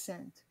I was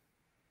sent.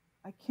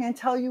 I can't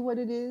tell you what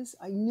it is.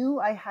 I knew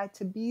I had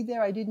to be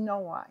there. I didn't know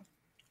why.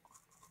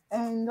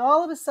 And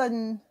all of a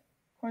sudden,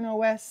 Cornel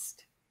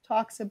West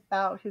talks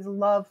about his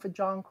love for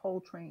John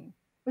Coltrane,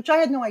 which I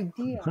had no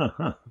idea.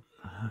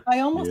 I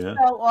almost Yeah.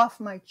 fell off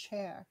my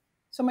chair.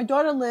 So my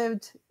daughter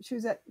she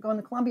was going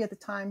to Columbia at the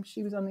time.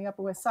 She was on the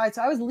Upper West Side.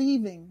 So I was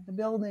leaving the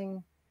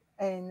building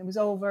and it was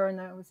over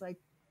and I was like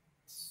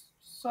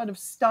sort of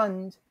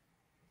stunned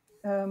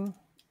that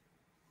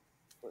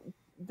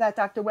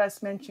Dr.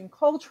 West mentioned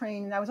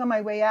Coltrane. And I was on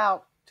my way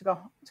out to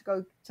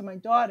go to my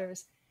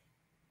daughter's.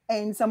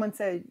 And someone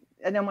said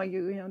at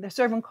NYU, they're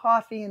serving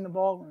coffee in the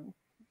ballroom.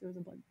 There was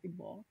a big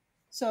ball.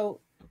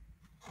 So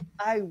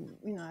I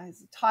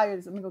was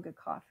tired. I'm gonna go get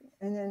coffee.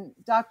 And then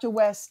Dr.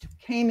 West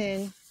came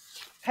in,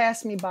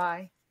 passed me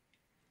by.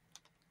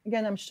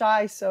 Again, I'm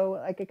shy,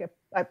 so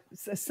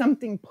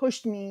something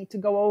pushed me to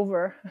go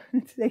over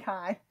to say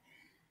hi.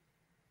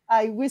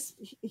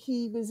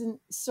 He was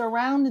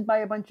surrounded by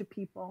a bunch of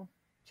people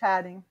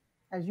chatting.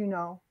 As you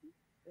know,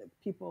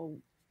 people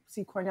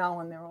see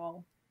Cornell and they're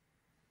all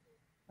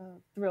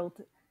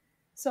thrilled.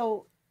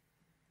 So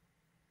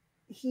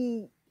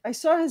I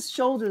saw his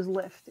shoulders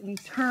lift and he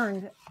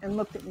turned and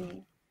looked at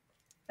me.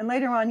 And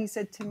later on he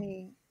said to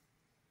me,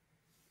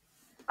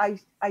 I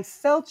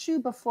felt you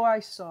before I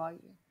saw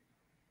you.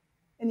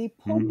 And he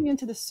pulled me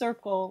into the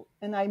circle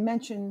and I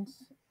mentioned,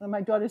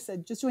 my daughter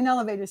said, just do an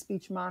elevator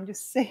speech, Mom,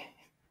 just say it.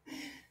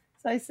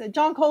 So I said,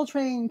 John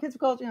Coltrane, kids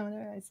of Coltrane,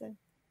 whatever I said.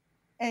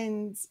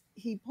 And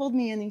he pulled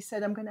me in and he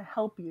said, I'm going to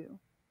help you.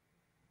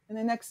 And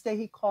the next day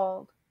he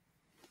called.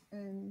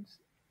 And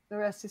the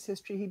rest is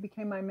history. He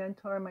became my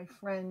mentor, my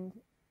friend,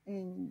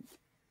 and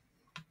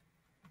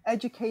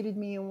educated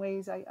me in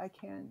ways I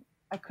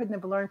couldn't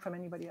have learned from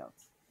anybody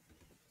else.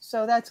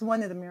 So that's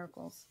one of the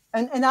miracles.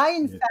 And I,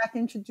 in fact,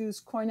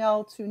 introduced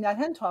Cornell to Nat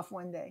Hentoff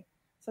one day.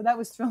 So that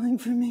was thrilling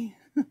for me.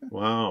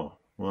 Wow.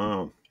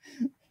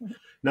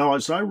 Now,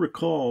 as I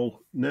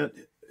recall, Nat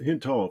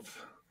Hentoff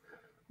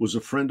was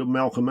a friend of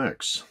Malcolm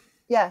X.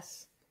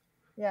 Yes.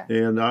 Yeah.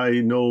 And I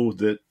know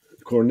that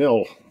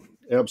Cornell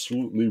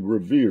absolutely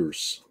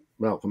reveres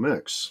Malcolm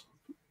X.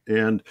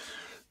 And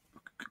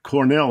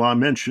Cornell, I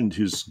mentioned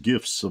his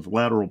gifts of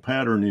lateral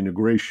pattern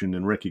integration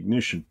and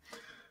recognition.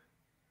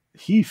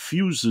 He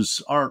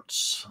fuses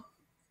arts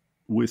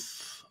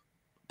with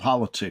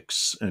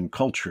politics and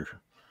culture,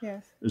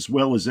 yes, as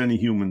well as any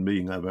human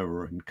being I've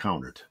ever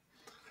encountered.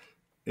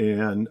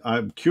 And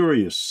I'm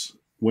curious,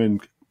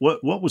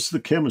 what was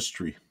the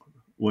chemistry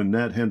when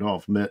Nat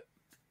Hentoff met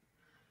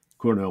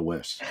Cornel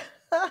West?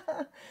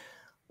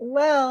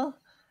 Well,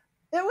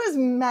 it was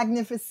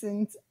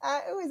magnificent.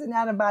 It was an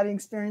out-of-body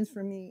experience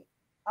for me.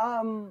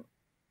 There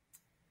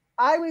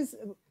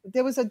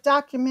was a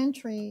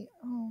documentary.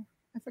 Oh,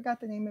 I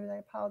forgot the name of it. I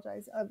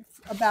apologize.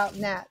 About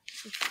Nat.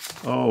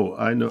 Oh,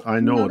 I know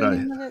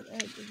it.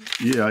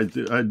 Yeah, I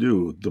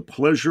do. The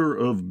Pleasure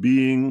of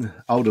Being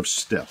Out of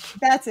Step.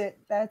 That's it.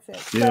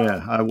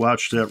 Yeah, I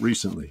watched that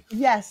recently.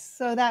 Yes,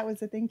 so that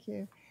was it. Thank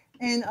you.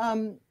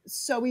 And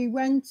so we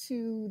went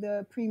to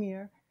the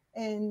premiere,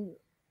 and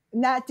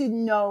Nat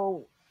didn't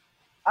know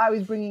I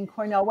was bringing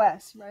Cornel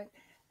West, right?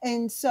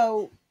 And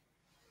so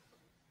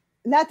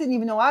Nat didn't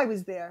even know I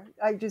was there.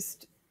 I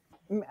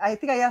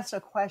think I asked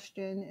a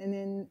question,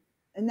 and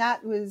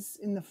Nat was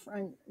in the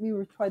front. We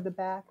were toward the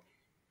back.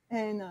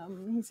 And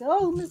he said,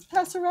 oh, Miss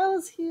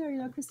Passarella's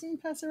here, Christine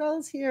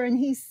Passarella's here. And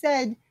he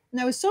said,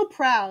 and I was so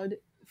proud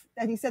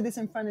that he said this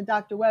in front of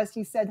Dr. West,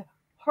 he said,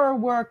 her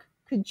work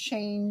could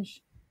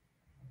change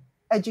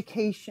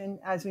education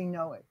as we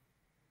know it.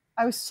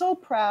 I was so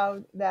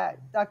proud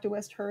that Dr.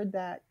 West heard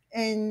that.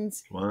 And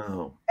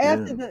wow.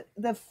 After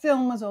the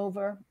film was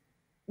over,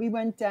 we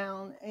went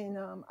down and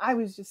I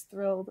was just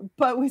thrilled.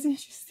 But it was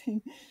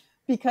interesting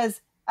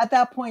because at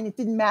that point, it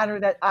didn't matter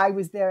that I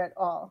was there at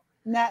all.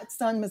 Nat's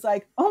son was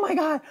like, oh my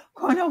God,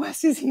 Cornel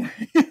West is here.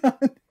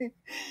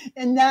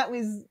 And Nat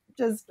was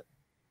just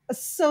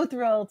so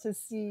thrilled to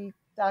see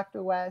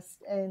Dr.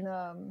 West.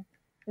 And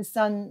his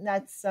son,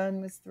 Nat's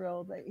son, was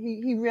thrilled. Nat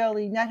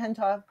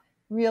Hentoff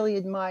really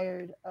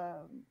admired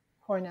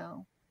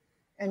Cornell,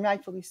 and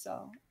rightfully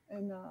so.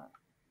 And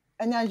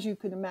as you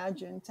could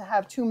imagine, to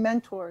have two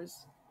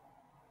mentors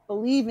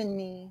believe in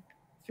me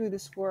through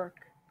this work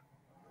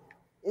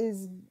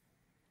is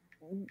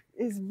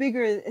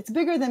bigger. It's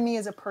bigger than me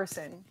as a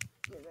person.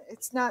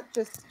 It's not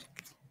just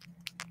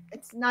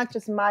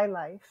my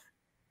life.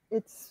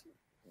 It's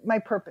my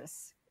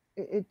purpose.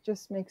 It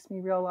just makes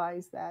me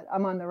realize that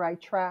I'm on the right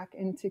track,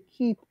 and to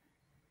keep,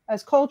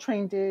 as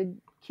Coltrane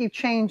did, keep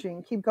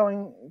changing, keep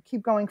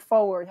going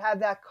forward, have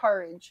that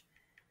courage,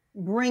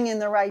 bring in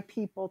the right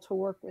people to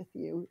work with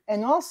you,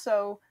 and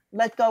also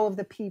let go of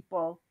the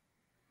people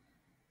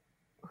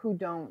who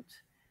don't.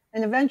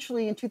 And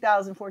eventually in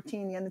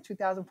 2014, the end of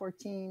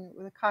 2014,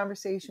 with a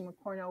conversation with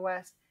Cornel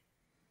West,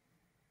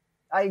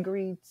 I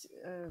agreed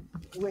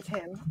with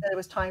him that it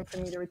was time for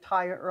me to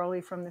retire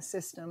early from the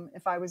system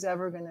if I was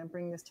ever going to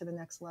bring this to the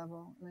next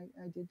level, and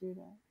I did do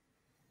that.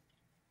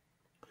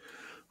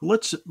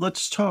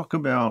 Let's talk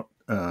about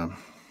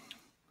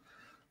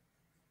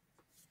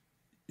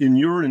in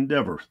your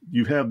endeavor.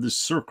 You have this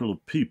circle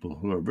of people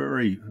who are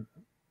very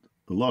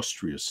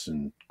illustrious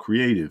and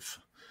creative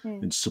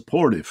and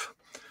supportive.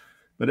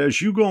 But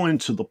as you go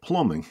into the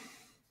plumbing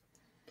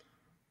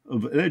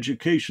of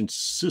education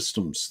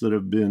systems that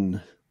have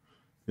been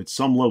at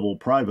some level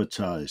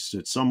privatized,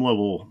 at some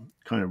level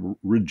kind of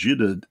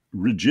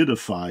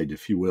rigidified,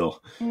 if you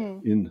will,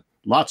 in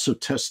lots of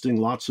testing,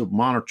 lots of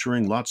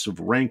monitoring, lots of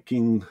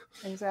ranking,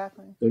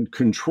 exactly, and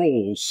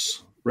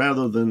controls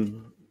rather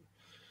than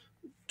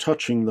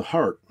touching the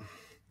heart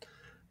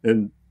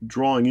and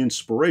drawing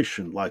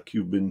inspiration like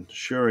you've been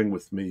sharing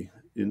with me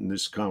in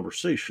this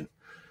conversation.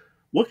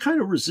 What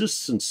kind of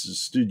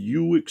resistances did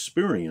you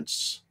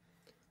experience?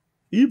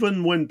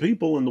 Even when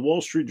people in the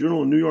Wall Street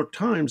Journal and New York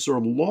Times are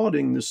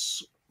lauding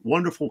this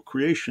wonderful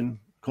creation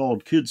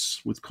called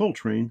Kids with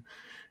Coltrane,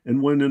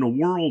 and when in a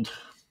world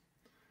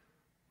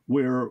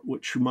where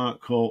what you might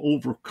call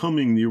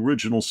overcoming the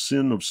original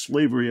sin of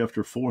slavery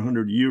after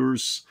 400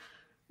 years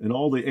and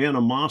all the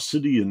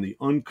animosity and the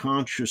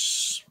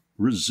unconscious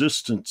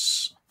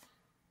resistance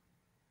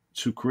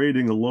to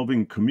creating a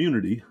loving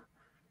community,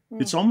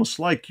 it's almost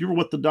like you're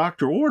what the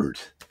doctor ordered.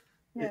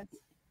 Yes.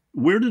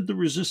 Where did the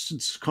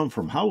resistance come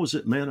from? How was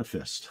it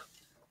manifest?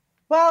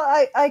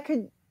 Well, I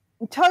could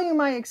tell you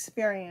my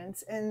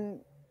experience,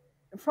 and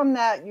from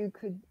that you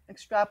could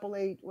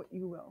extrapolate what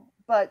you will.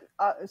 But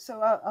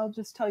so I'll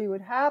just tell you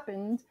what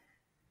happened.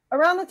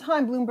 Around the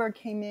time Bloomberg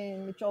came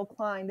in with Joel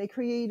Klein, they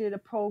created a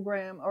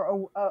program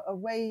or a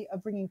way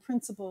of bringing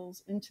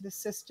principals into the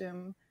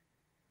system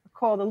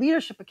called the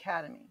Leadership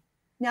Academy.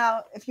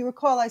 Now, if you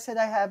recall, I said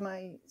I have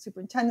my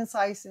superintendent's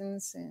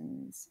license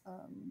and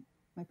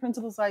my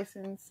principal's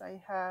license.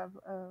 I have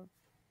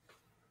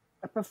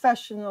a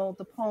professional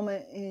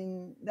diploma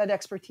in that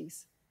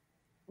expertise,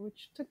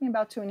 which took me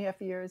about 2.5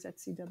 years at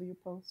CW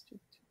Post.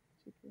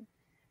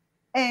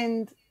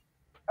 And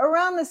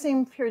around the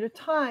same period of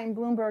time,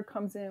 Bloomberg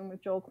comes in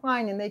with Joel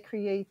Klein, and they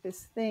create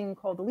this thing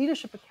called the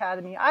Leadership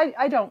Academy.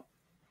 I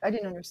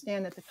didn't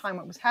understand at the time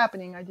what was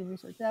happening. I did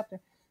research after.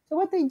 So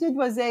what they did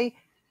was they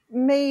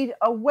made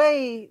a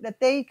way that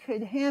they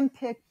could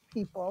handpick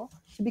people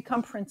to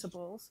become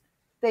principals.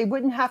 They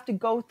wouldn't have to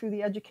go through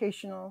the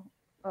educational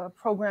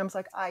programs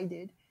like I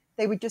did.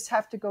 They would just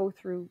have to go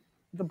through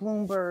the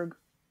Bloomberg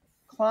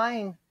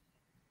Klein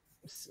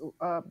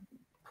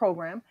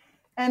program,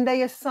 and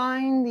they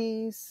assign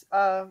these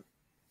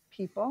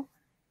people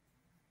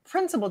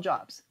principal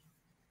jobs.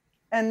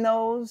 And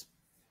those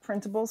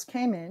principals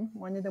came in.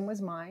 One of them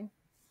was mine.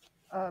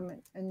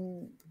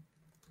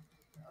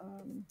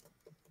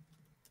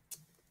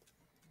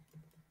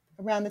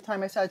 Around the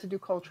time I started to do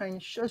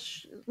Coltrane, a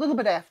little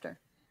bit after,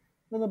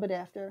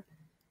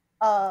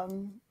 I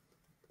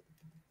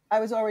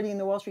was already in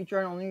the Wall Street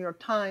Journal, New York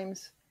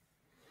Times.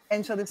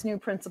 And so this new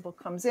principal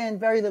comes in,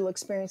 very little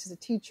experience as a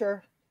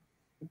teacher.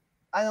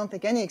 I don't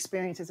think any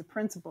experience as a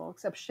principal,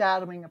 except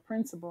shadowing a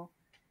principal.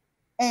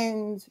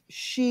 And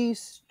she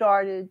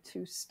started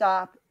to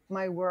stop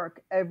my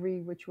work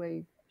every which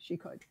way she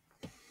could.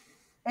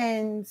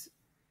 And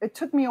it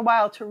took me a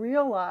while to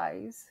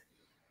realize,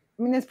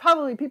 I mean, there's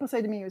probably, people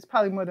say to me, there's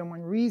probably more than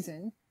one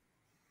reason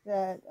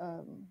that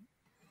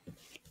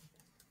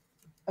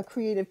a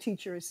creative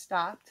teacher is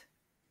stopped.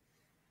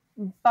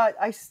 But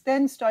I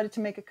then started to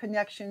make a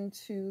connection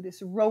to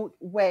this rote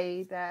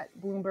way that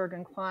Bloomberg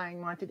and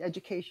Klein wanted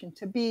education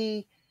to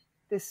be,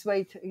 this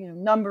way to,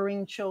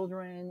 numbering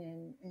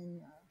children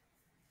and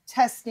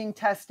testing.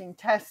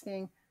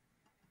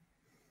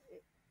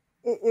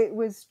 It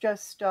was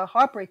just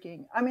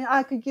heartbreaking. I mean,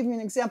 I could give you an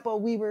example.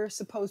 We were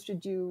supposed to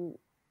do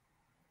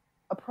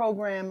a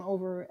program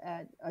over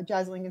at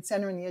Jazz Lincoln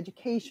Center in the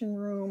education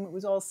room. It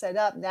was all set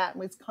up. That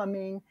was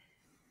coming.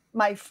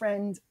 My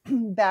friend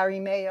Barry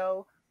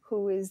Mayo,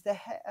 who is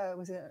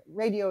was a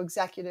radio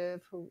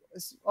executive who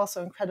was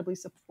also incredibly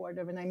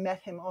supportive, and I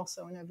met him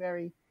also in a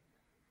very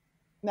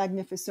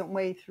magnificent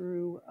way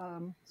through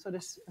sort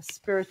of a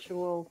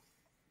spiritual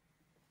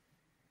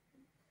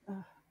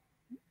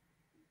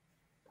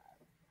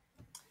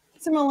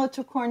similar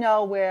to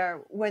Cornell,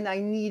 where when I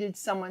needed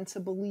someone to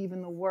believe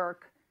in the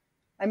work,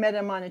 I met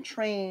him on a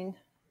train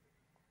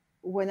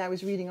when I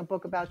was reading a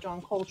book about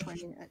John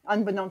Coltrane.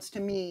 Unbeknownst to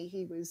me,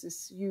 he was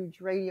this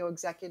huge radio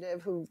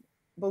executive who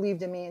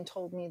believed in me and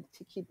told me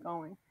to keep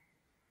going.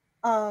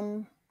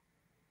 So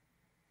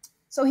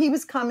he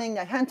was coming,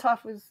 that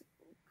Hentoff was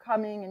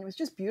coming, and it was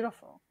just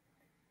beautiful.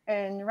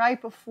 And right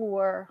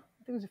before,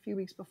 I think it was a few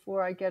weeks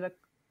before, I get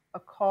a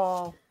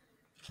call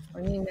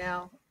or an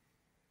email.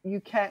 You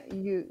can't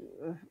do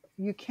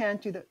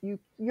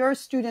your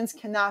students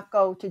cannot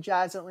go to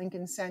Jazz at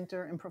Lincoln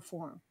Center and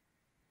perform.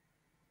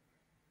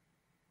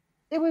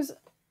 It was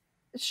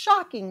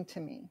shocking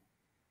to me.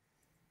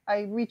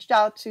 I reached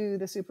out to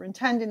the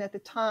superintendent at the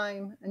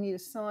time, Anita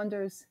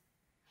Saunders,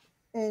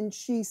 And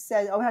she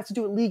said, "Oh, we have to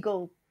do it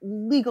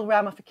legal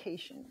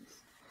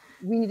ramifications.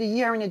 We need a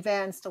year in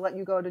advance to let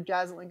you go to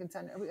Jazz at Lincoln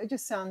Center." It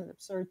just sounded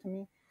absurd to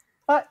me,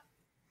 but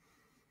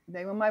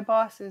they were my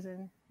bosses,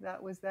 and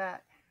that was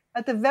that.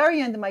 At the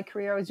very end of my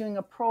career, I was doing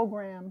a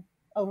program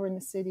over in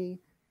the city.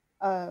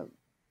 I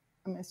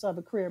mean, I still have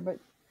a career, but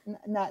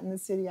not in the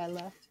city I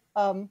left.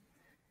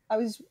 I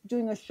was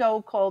doing a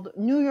show called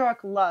New York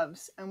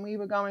Loves, and we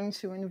were going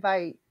to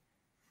invite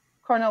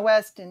Cornel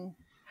West and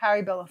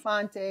Harry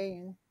Belafonte,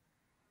 and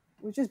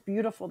it was just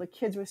beautiful. The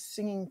kids were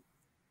singing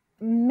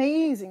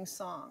amazing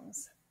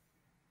songs,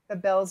 the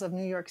bells of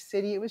New York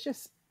City. It was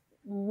just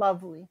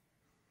lovely.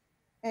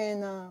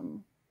 And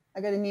I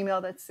got an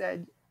email that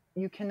said,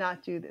 "You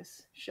cannot do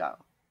this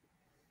show."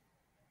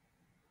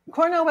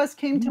 Cornel West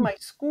came to my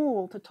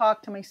school to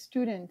talk to my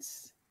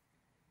students,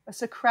 a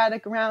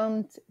Socratic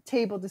round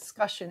table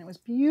discussion. It was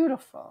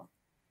beautiful.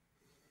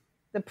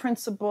 The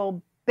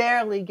principal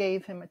barely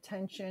gave him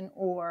attention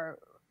or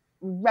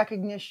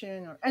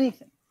recognition or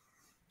anything.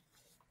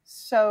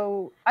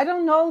 So I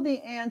don't know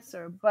the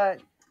answer,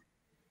 but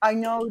I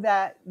know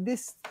that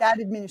that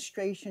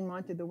administration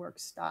wanted the work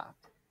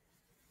stopped.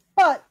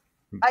 But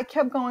I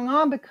kept going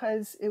on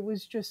because it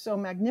was just so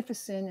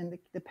magnificent, and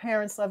the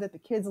parents loved it, the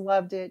kids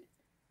loved it.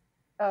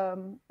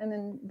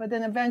 But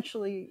then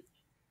eventually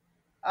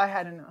I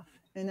had enough,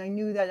 and I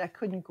knew that I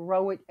couldn't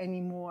grow it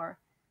anymore.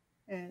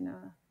 And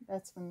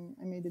that's when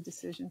I made the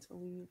decision to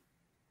leave.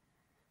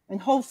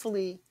 And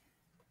hopefully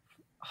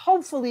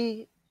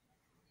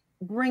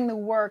bring the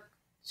work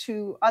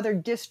to other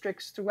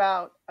districts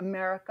throughout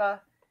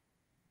America.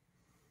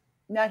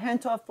 Nat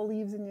Hentoff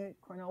believes in it.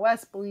 Cornel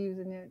West believes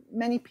in it.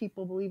 Many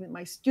people believe in it.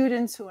 My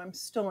students, who I'm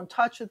still in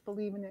touch with,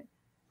 believe in it.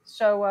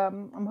 So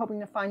I'm hoping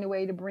to find a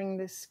way to bring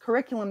this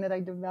curriculum that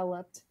I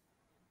developed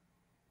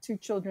to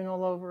children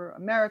all over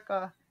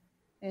America,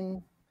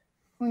 and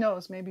who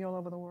knows, maybe all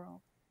over the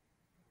world.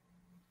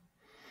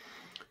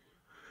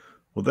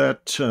 Well,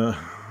 that,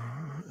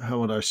 how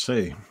would I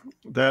say,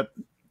 that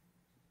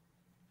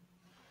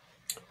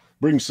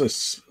brings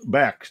us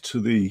back to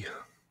the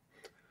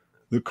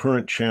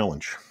current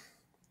challenge.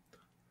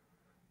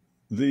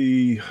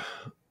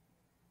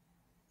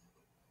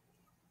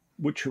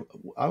 Which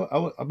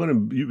I'm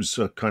going to use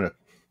a kind of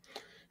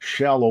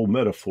shallow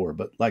metaphor,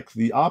 but like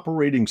the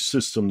operating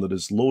system that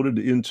is loaded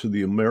into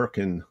the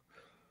American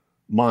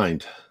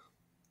mind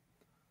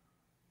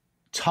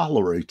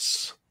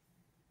tolerates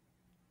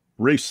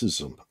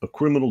racism, a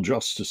criminal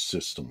justice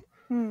system,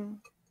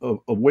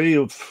 a way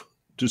of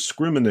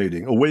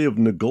discriminating, a way of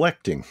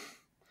neglecting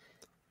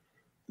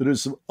that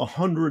is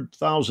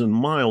 100,000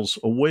 miles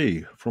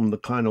away from the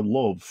kind of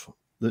love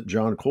that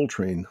John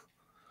Coltrane's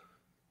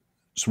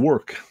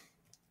work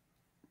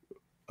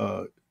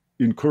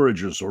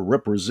encourages or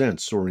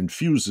represents or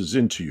infuses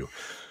into you.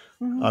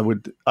 I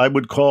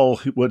would call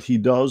what he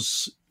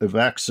does a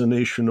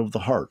vaccination of the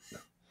heart.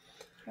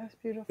 That's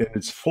beautiful. And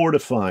it's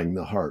fortifying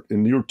the heart.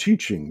 And your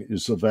teaching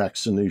is a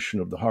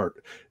vaccination of the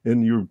heart.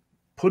 And you're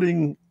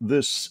putting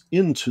this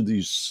into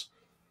these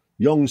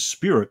young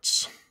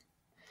spirits.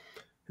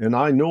 And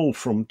I know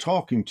from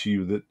talking to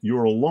you that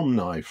your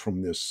alumni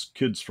from this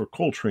Kids for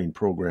Coltrane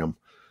program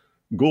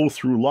go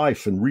through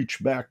life and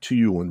reach back to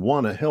you and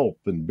want to help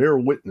and bear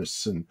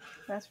witness. And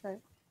that's right.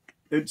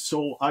 And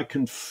so I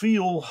can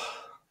feel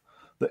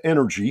the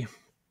energy,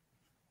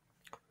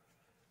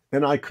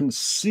 and I can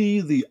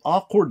see the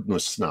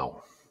awkwardness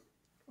now.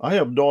 I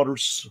have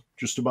daughters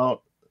just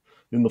about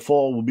in the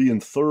fall will be in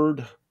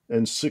 3rd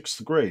and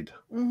 6th grade.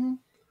 Mm-hmm.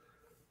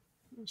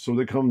 So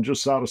they come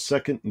just out of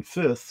 2nd and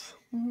 5th.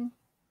 Mm-hmm.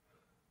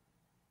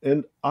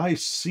 And I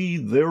see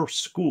their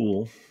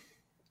school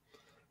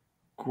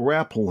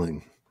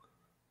grappling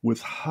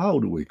with how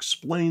to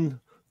explain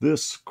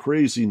this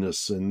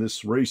craziness and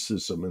this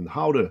racism and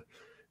how to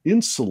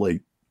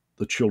insulate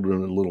the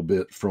children a little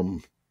bit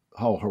from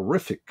how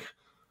horrific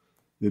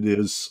it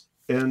is.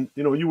 And,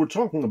 you know, you were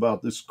talking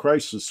about this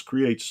crisis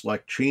creates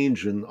like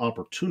change and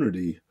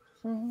opportunity.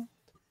 Mm-hmm.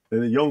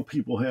 And the young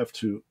people have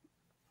to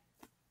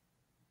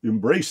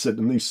embrace it,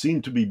 and they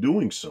seem to be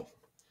doing so.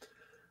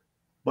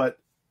 But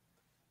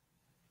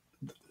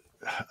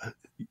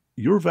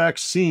your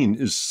vaccine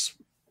is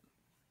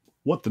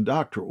what the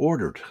doctor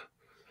ordered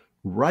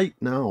right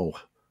now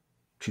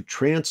to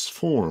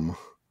transform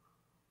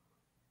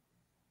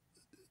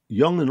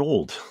young and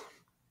old,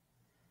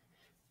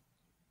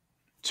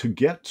 to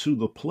get to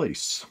the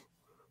place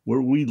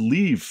where we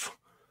leave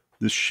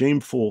this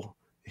shameful,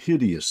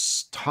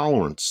 hideous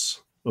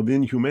tolerance of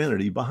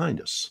inhumanity behind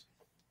us.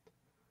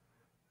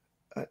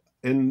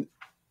 And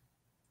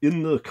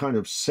in the kind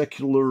of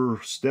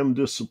secular STEM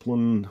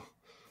discipline,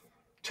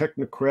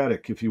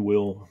 technocratic, if you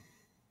will,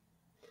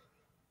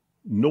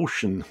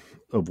 notion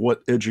of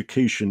what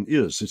education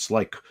is, it's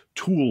like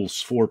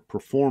tools for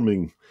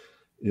performing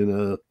in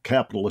a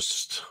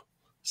capitalist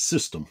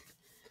system.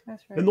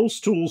 That's right. And those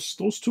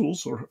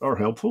tools are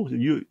helpful.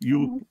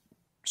 You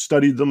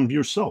studied them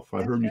yourself.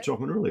 I heard you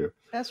talking earlier.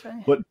 That's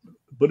right.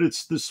 But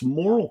it's this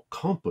moral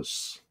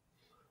compass.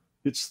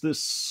 It's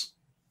this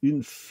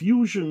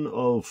infusion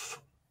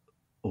of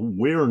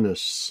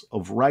awareness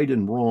of right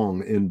and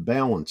wrong and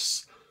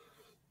balance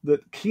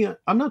that can't,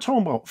 I'm not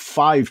talking about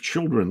 5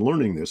 children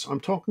learning this. I'm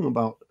talking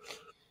about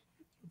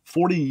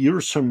 40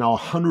 years from now,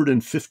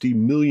 150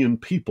 million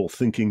people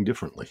thinking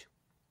differently.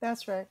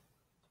 That's right.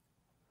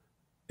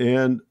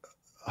 And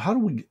how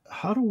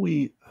do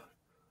we,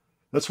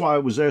 that's why I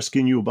was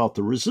asking you about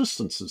the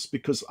resistances,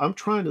 because I'm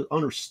trying to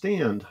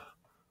understand,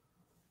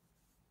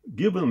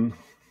 given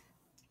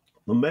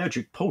the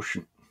magic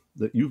potion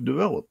that you've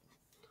developed,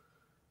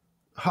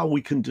 how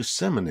we can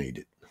disseminate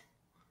it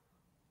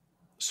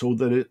so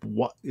that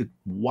it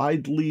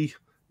widely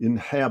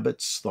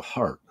inhabits the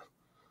heart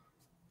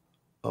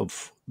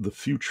of the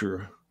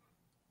future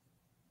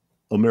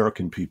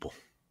American people.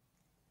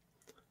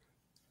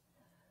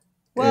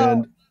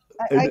 Well,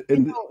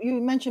 And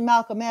you mentioned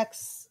Malcolm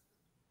X.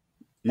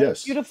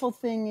 yes, The beautiful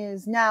thing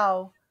is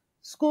now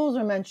schools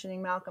are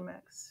mentioning Malcolm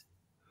X.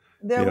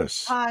 There was a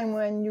yes, time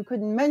when you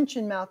couldn't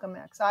mention Malcolm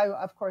X. I,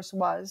 of course,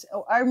 was.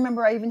 I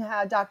remember I even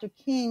had Dr.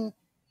 King's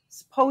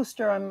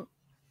poster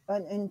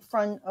in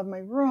front of my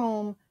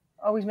room,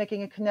 always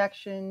making a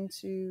connection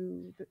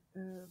to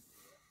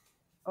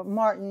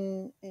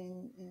Martin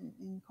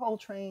in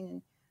Coltrane.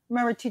 And I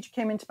remember a teacher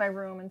came into my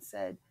room and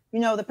said,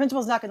 the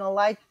principal's not going to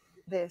like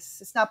this.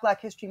 It's not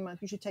Black History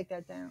Month. You should take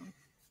that down.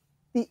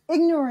 The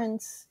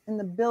ignorance in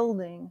the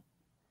building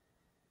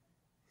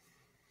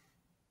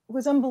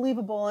was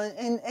unbelievable.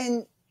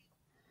 And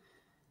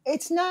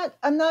it's not,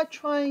 I'm not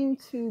trying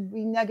to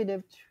be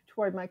negative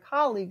toward my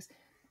colleagues,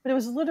 but it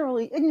was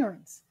literally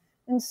ignorance.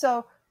 And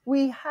so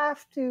we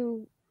have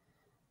to,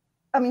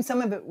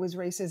 some of it was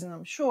racism,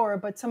 I'm sure,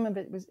 but some of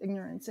it was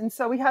ignorance. And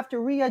so we have to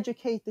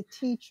re-educate the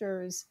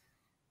teachers,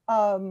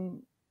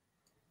 or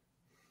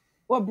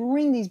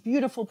bring these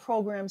beautiful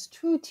programs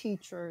to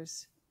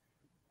teachers.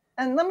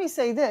 And let me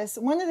say this,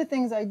 one of the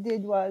things I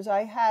did was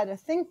I had a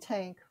think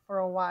tank for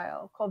a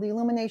while called the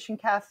Illumination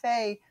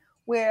Cafe,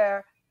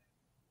 where,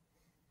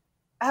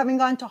 having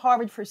gone to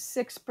Harvard for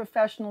 6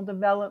 professional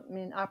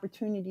development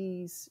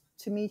opportunities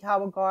to meet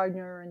Howard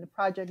Gardner and the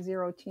Project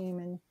Zero team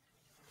and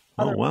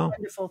other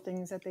wonderful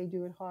things that they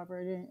do at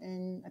Harvard.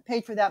 And I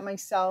paid for that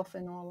myself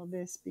and all of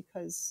this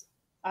because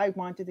I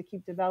wanted to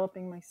keep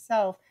developing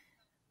myself.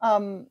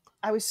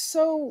 I was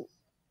so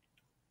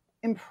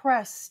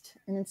impressed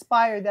and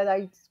inspired that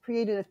I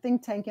created a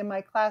think tank in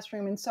my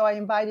classroom. And so I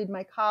invited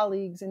my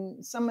colleagues,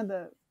 and some of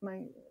the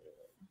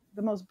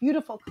most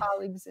beautiful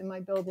colleagues in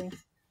my building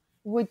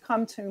would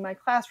come to my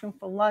classroom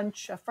for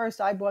lunch. First,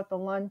 I bought the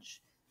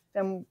lunch.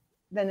 Then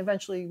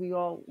eventually we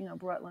all,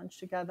 brought lunch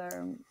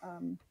together.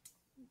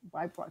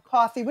 I brought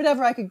coffee,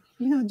 whatever I could,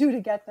 do to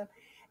get them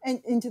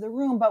into the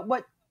room. But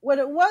what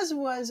it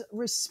was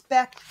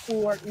respect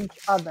for each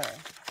other.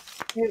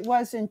 It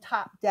wasn't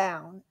top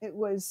down. It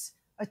was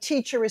a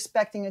teacher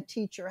respecting a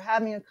teacher,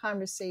 having a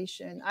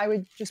conversation. I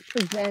would just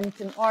present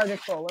an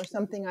article or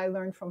something I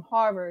learned from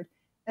Harvard,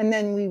 and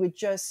then we would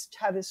just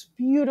have this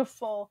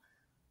beautiful,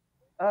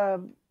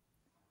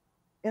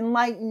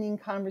 enlightening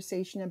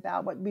conversation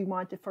about what we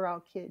wanted for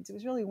our kids. It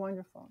was really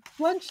wonderful.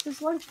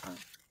 Is lunchtime.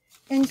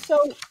 And so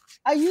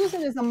I use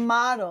it as a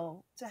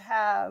model to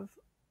have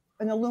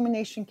an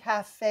Illumination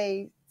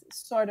Cafe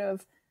sort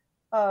of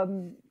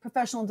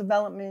professional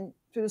development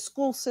through the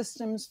school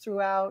systems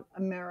throughout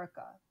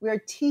America, where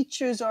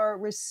teachers are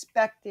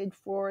respected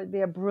for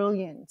their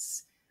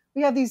brilliance.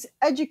 We have these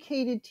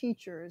educated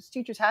teachers.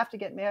 Teachers have to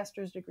get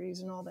master's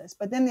degrees and all this,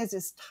 but then there's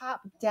this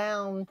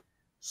top-down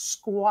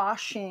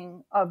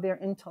squashing of their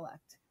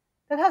intellect.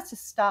 That has to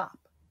stop.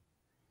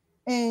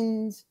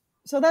 And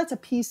so that's a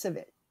piece of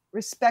it,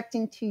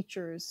 respecting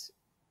teachers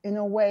in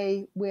a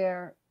way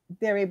where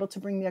they're able to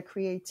bring their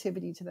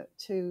creativity into the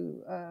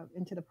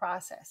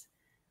process.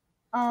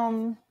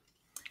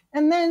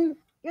 And then,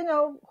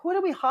 who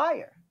do we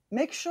hire?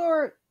 Make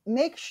sure,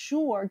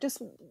 just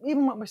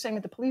even what we're saying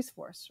with the police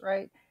force,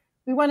 right?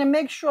 We want to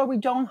make sure we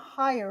don't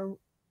hire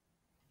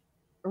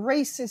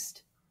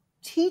racist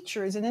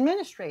teachers and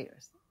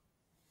administrators.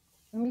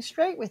 Let me be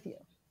straight with you.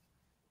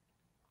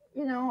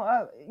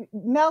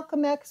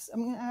 Malcolm X,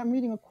 I'm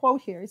reading a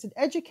quote here. He said,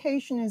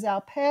 "Education is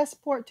our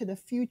passport to the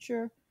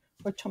future,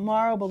 for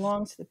tomorrow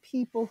belongs to the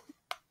people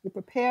who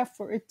prepare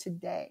for it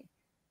today."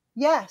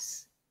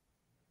 Yes.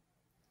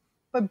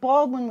 But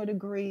Baldwin would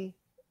agree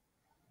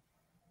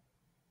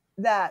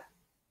that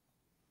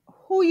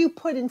who you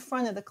put in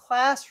front of the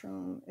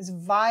classroom is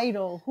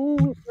vital.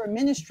 Who your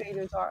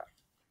administrators are,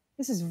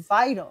 this is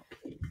vital.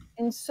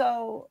 And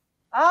so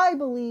I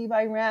believe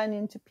I ran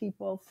into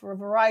people for a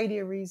variety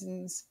of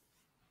reasons.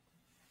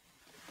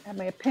 I have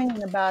my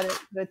opinion about it,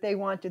 that they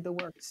wanted the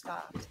work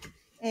stopped.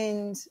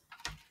 And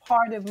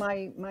part of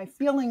my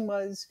feeling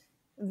was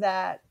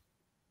that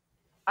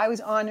I was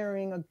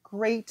honoring a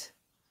great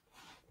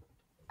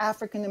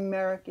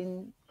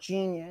African-American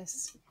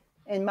genius,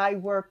 and my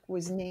work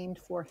was named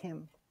for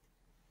him.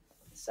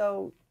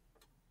 So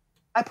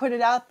I put it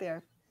out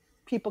there.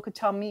 People could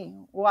tell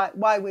me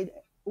why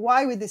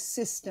would the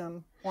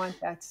system want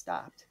that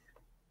stopped?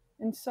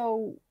 And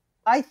so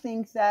I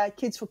think that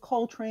Kids for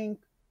Coltrane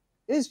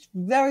is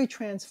very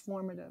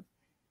transformative.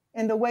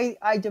 And the way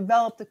I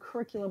developed the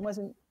curriculum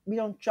wasn't, we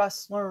don't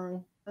just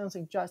learn, I don't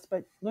say just,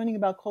 but learning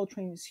about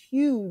Coltrane is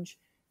huge,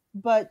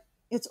 but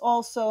it's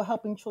also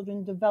helping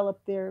children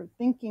develop their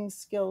thinking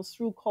skills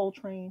through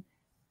Coltrane,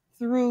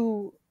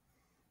 through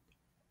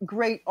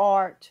great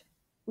art.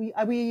 We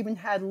even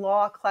had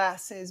law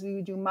classes. We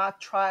would do mock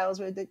trials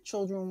where the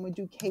children would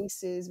do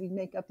cases. We'd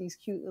make up these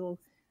cute little,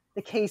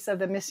 the case of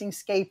the missing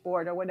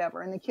skateboard or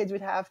whatever, and the kids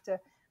would have to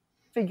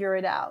figure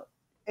it out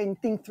and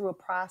think through a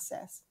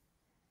process.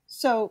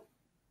 So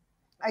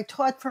I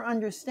taught for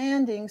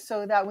understanding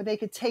so that they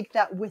could take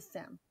that with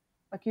them.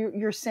 Like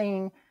you're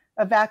saying,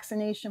 a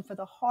vaccination for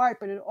the heart,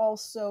 but it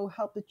also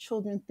helped the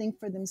children think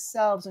for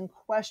themselves and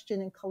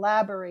question and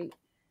collaborate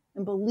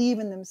and believe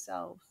in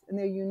themselves and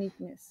their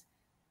uniqueness.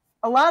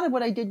 A lot of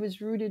what I did was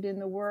rooted in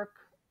the work,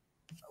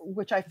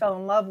 which I fell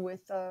in love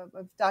with, of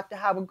Dr.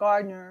 Howard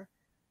Gardner,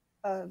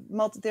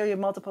 Theory of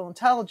Multiple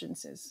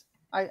Intelligences.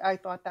 I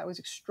thought that was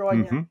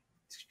extraordinary,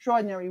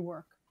 extraordinary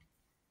work.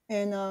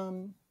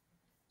 And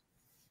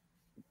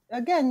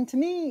again, to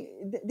me,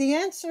 the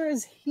answer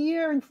is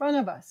here in front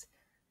of us.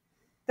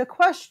 The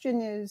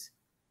question is,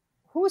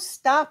 who's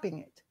stopping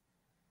it?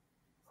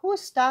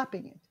 Who's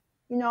stopping it?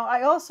 You know,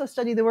 I also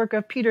studied the work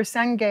of Peter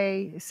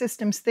Senge,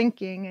 systems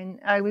thinking, and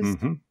I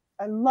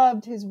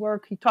loved his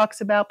work. He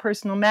talks about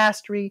personal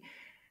mastery,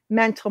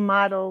 mental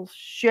models,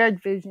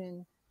 shared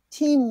vision,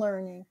 team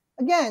learning.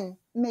 Again,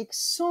 makes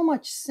so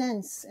much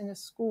sense in a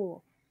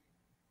school.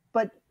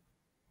 But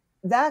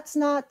that's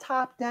not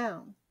top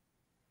down.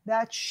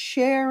 That's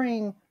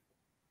sharing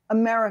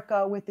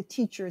America with the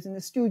teachers and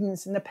the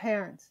students and the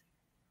parents.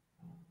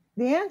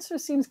 The answer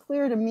seems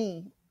clear to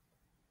me,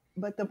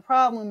 but the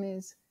problem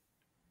is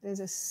there's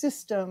a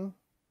system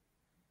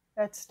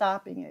that's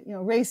stopping it. You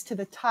know, race to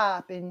the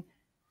top and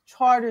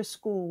charter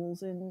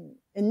schools and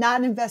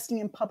not investing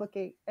in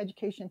public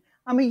education.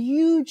 I'm a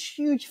huge,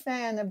 huge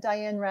fan of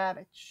Diane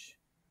Ravitch.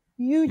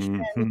 Huge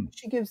fan.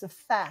 She gives the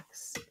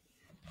facts.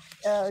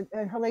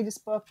 In her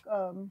latest book,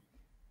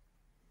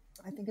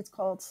 I think it's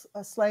called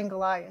Slaying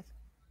Goliath.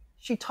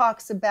 She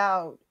talks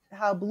about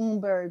how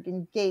Bloomberg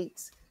and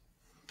Gates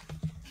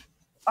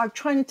are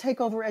trying to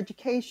take over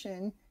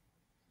education,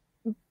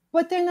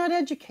 but they're not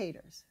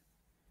educators.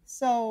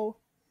 So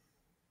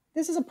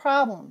this is a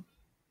problem.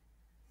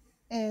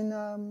 And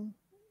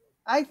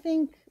I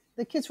think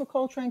the Kids for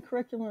Coltrane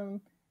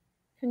curriculum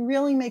can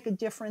really make a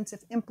difference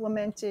if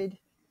implemented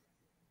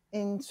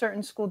in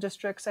certain school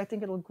districts. I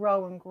think it'll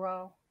grow and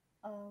grow.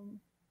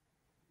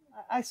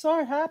 I saw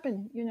it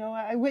happen, you know,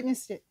 I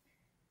witnessed it.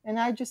 And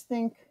I just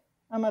think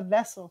I'm a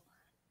vessel.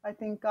 I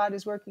think God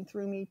is working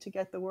through me to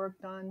get the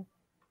work done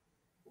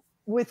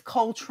with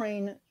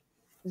Coltrane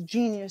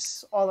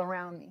genius all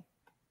around me.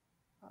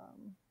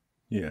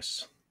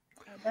 Yes.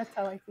 That's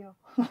how I feel.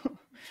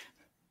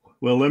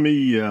 Well, let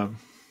me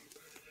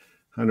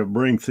kind of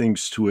bring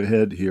things to a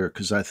head here,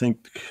 because I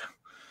think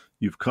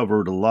you've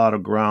covered a lot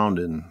of ground,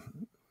 and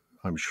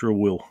I'm sure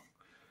we'll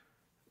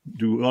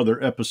do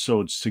other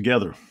episodes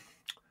together.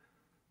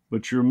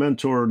 But your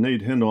mentor,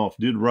 Nate Henhoff,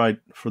 did write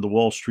for the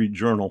Wall Street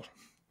Journal.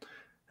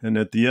 And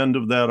at the end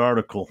of that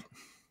article,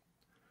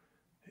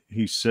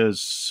 he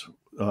says,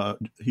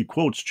 he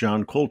quotes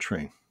John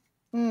Coltrane.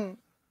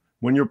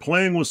 When you're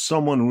playing with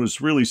someone who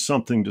has really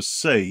something to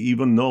say,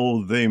 even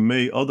though they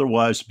may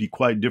otherwise be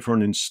quite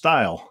different in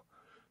style,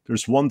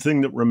 there's one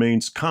thing that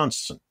remains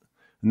constant,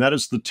 and that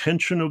is the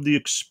tension of the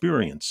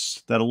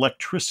experience, that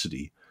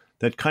electricity,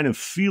 that kind of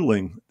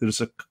feeling that is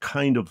a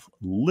kind of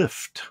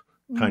lift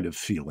kind of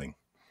feeling.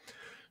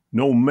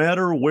 No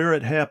matter where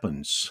it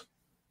happens,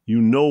 you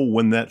know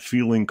when that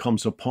feeling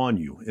comes upon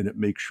you and it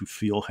makes you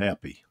feel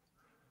happy.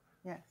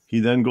 Yes. He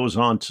then goes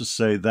on to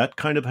say that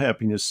kind of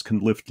happiness can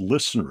lift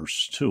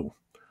listeners too,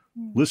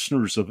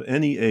 listeners of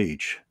any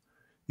age,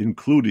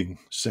 including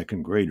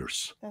second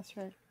graders. That's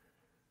right.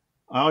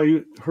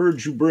 I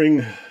heard you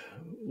bring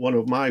one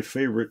of my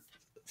favorite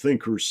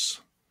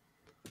thinkers,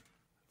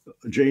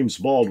 James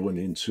Baldwin,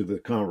 into the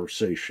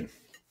conversation.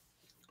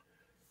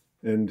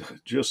 And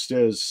just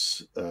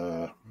as,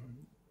 how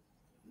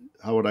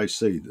would I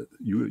say, that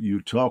you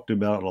talked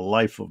about a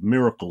life of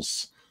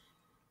miracles,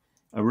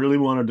 I really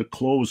wanted to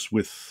close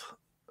with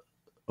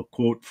a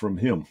quote from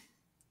him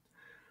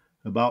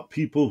about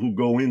people who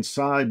go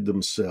inside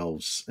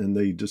themselves and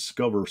they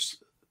discover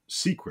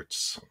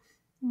secrets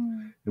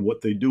and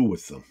what they do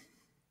with them.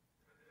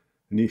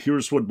 And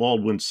here's what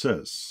Baldwin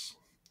says.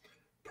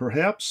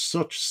 Perhaps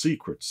such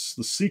secrets,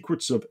 the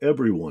secrets of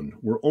everyone,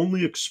 were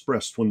only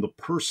expressed when the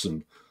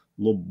person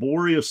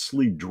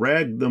laboriously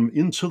dragged them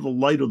into the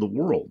light of the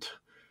world,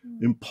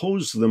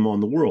 imposed them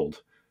on the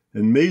world,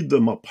 and made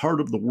them a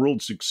part of the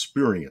world's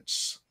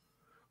experience.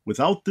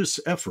 Without this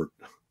effort,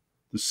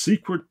 the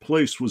secret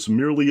place was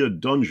merely a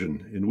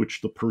dungeon in which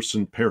the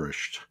person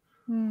perished.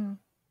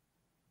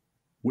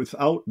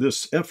 Without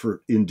this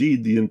effort,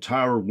 indeed, the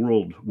entire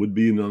world would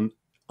be in an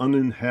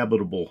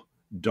uninhabitable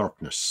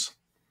darkness.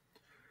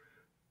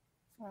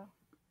 Wow.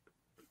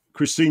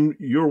 Christine,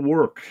 your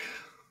work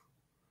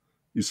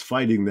is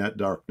fighting that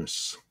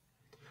darkness.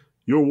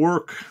 Your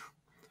work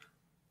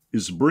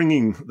is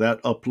bringing that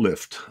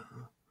uplift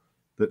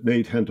that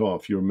Nate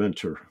Hentoff, your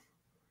mentor,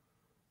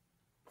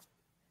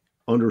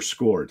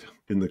 underscored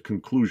in the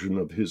conclusion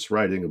of his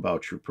writing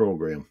about your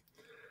program.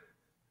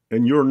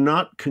 And you're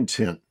not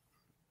content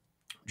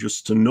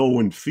just to know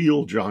and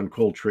feel John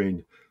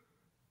Coltrane.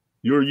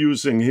 You're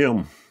using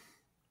him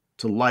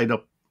to light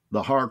up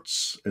the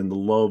hearts and the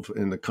love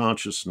and the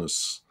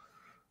consciousness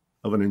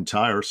of an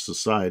entire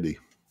society.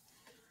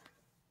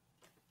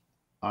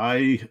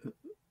 I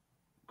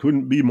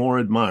couldn't be more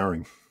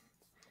admiring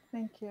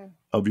Thank you.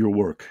 of your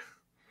work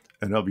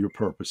and of your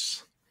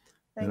purpose.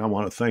 And I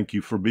want to thank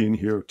you for being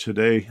here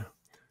today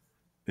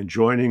and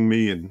joining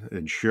me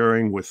and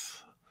sharing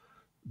with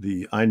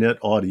the INET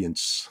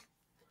audience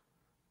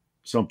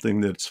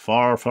something that's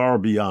far, far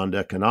beyond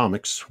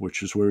economics,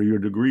 which is where your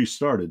degree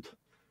started.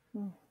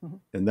 Mm-hmm.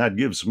 And that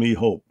gives me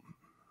hope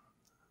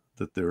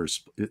that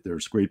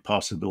there's great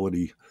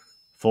possibility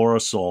for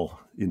us all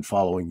in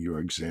following your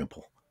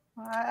example.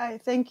 I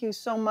thank you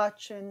so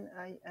much, and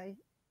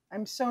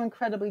I'm so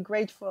incredibly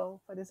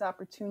grateful for this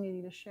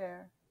opportunity to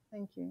share.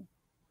 Thank you.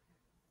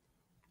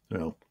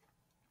 Well,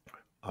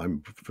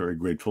 I'm very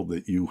grateful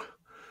that you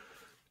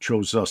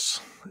chose us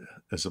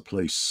as a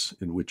place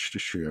in which to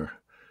share.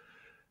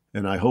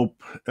 And I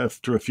hope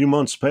after a few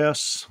months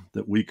pass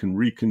that we can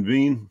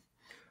reconvene.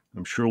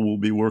 I'm sure we'll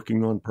be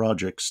working on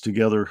projects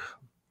together,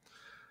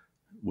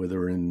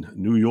 whether in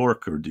New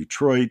York or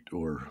Detroit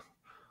or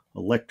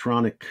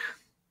electronic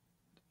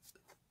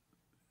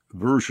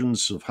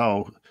versions of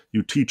how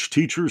you teach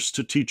teachers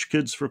to teach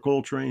kids for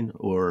Coltrane,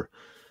 or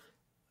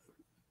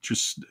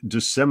just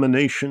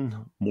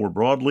dissemination more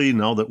broadly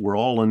now that we're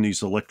all on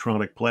these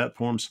electronic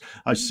platforms.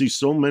 I see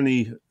so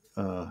many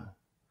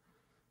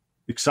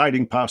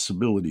exciting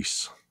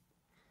possibilities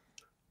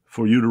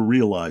for you to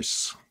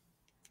realize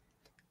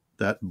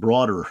that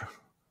broader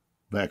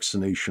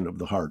vaccination of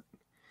the heart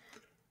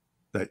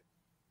that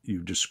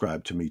you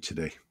described to me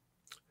today.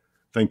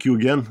 Thank you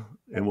again,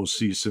 and we'll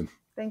see you soon.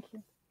 Thank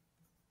you.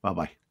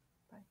 Bye-bye.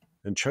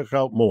 And check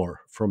out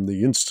more from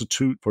the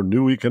Institute for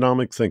New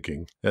Economic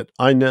Thinking at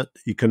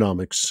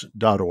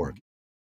ineteconomics.org.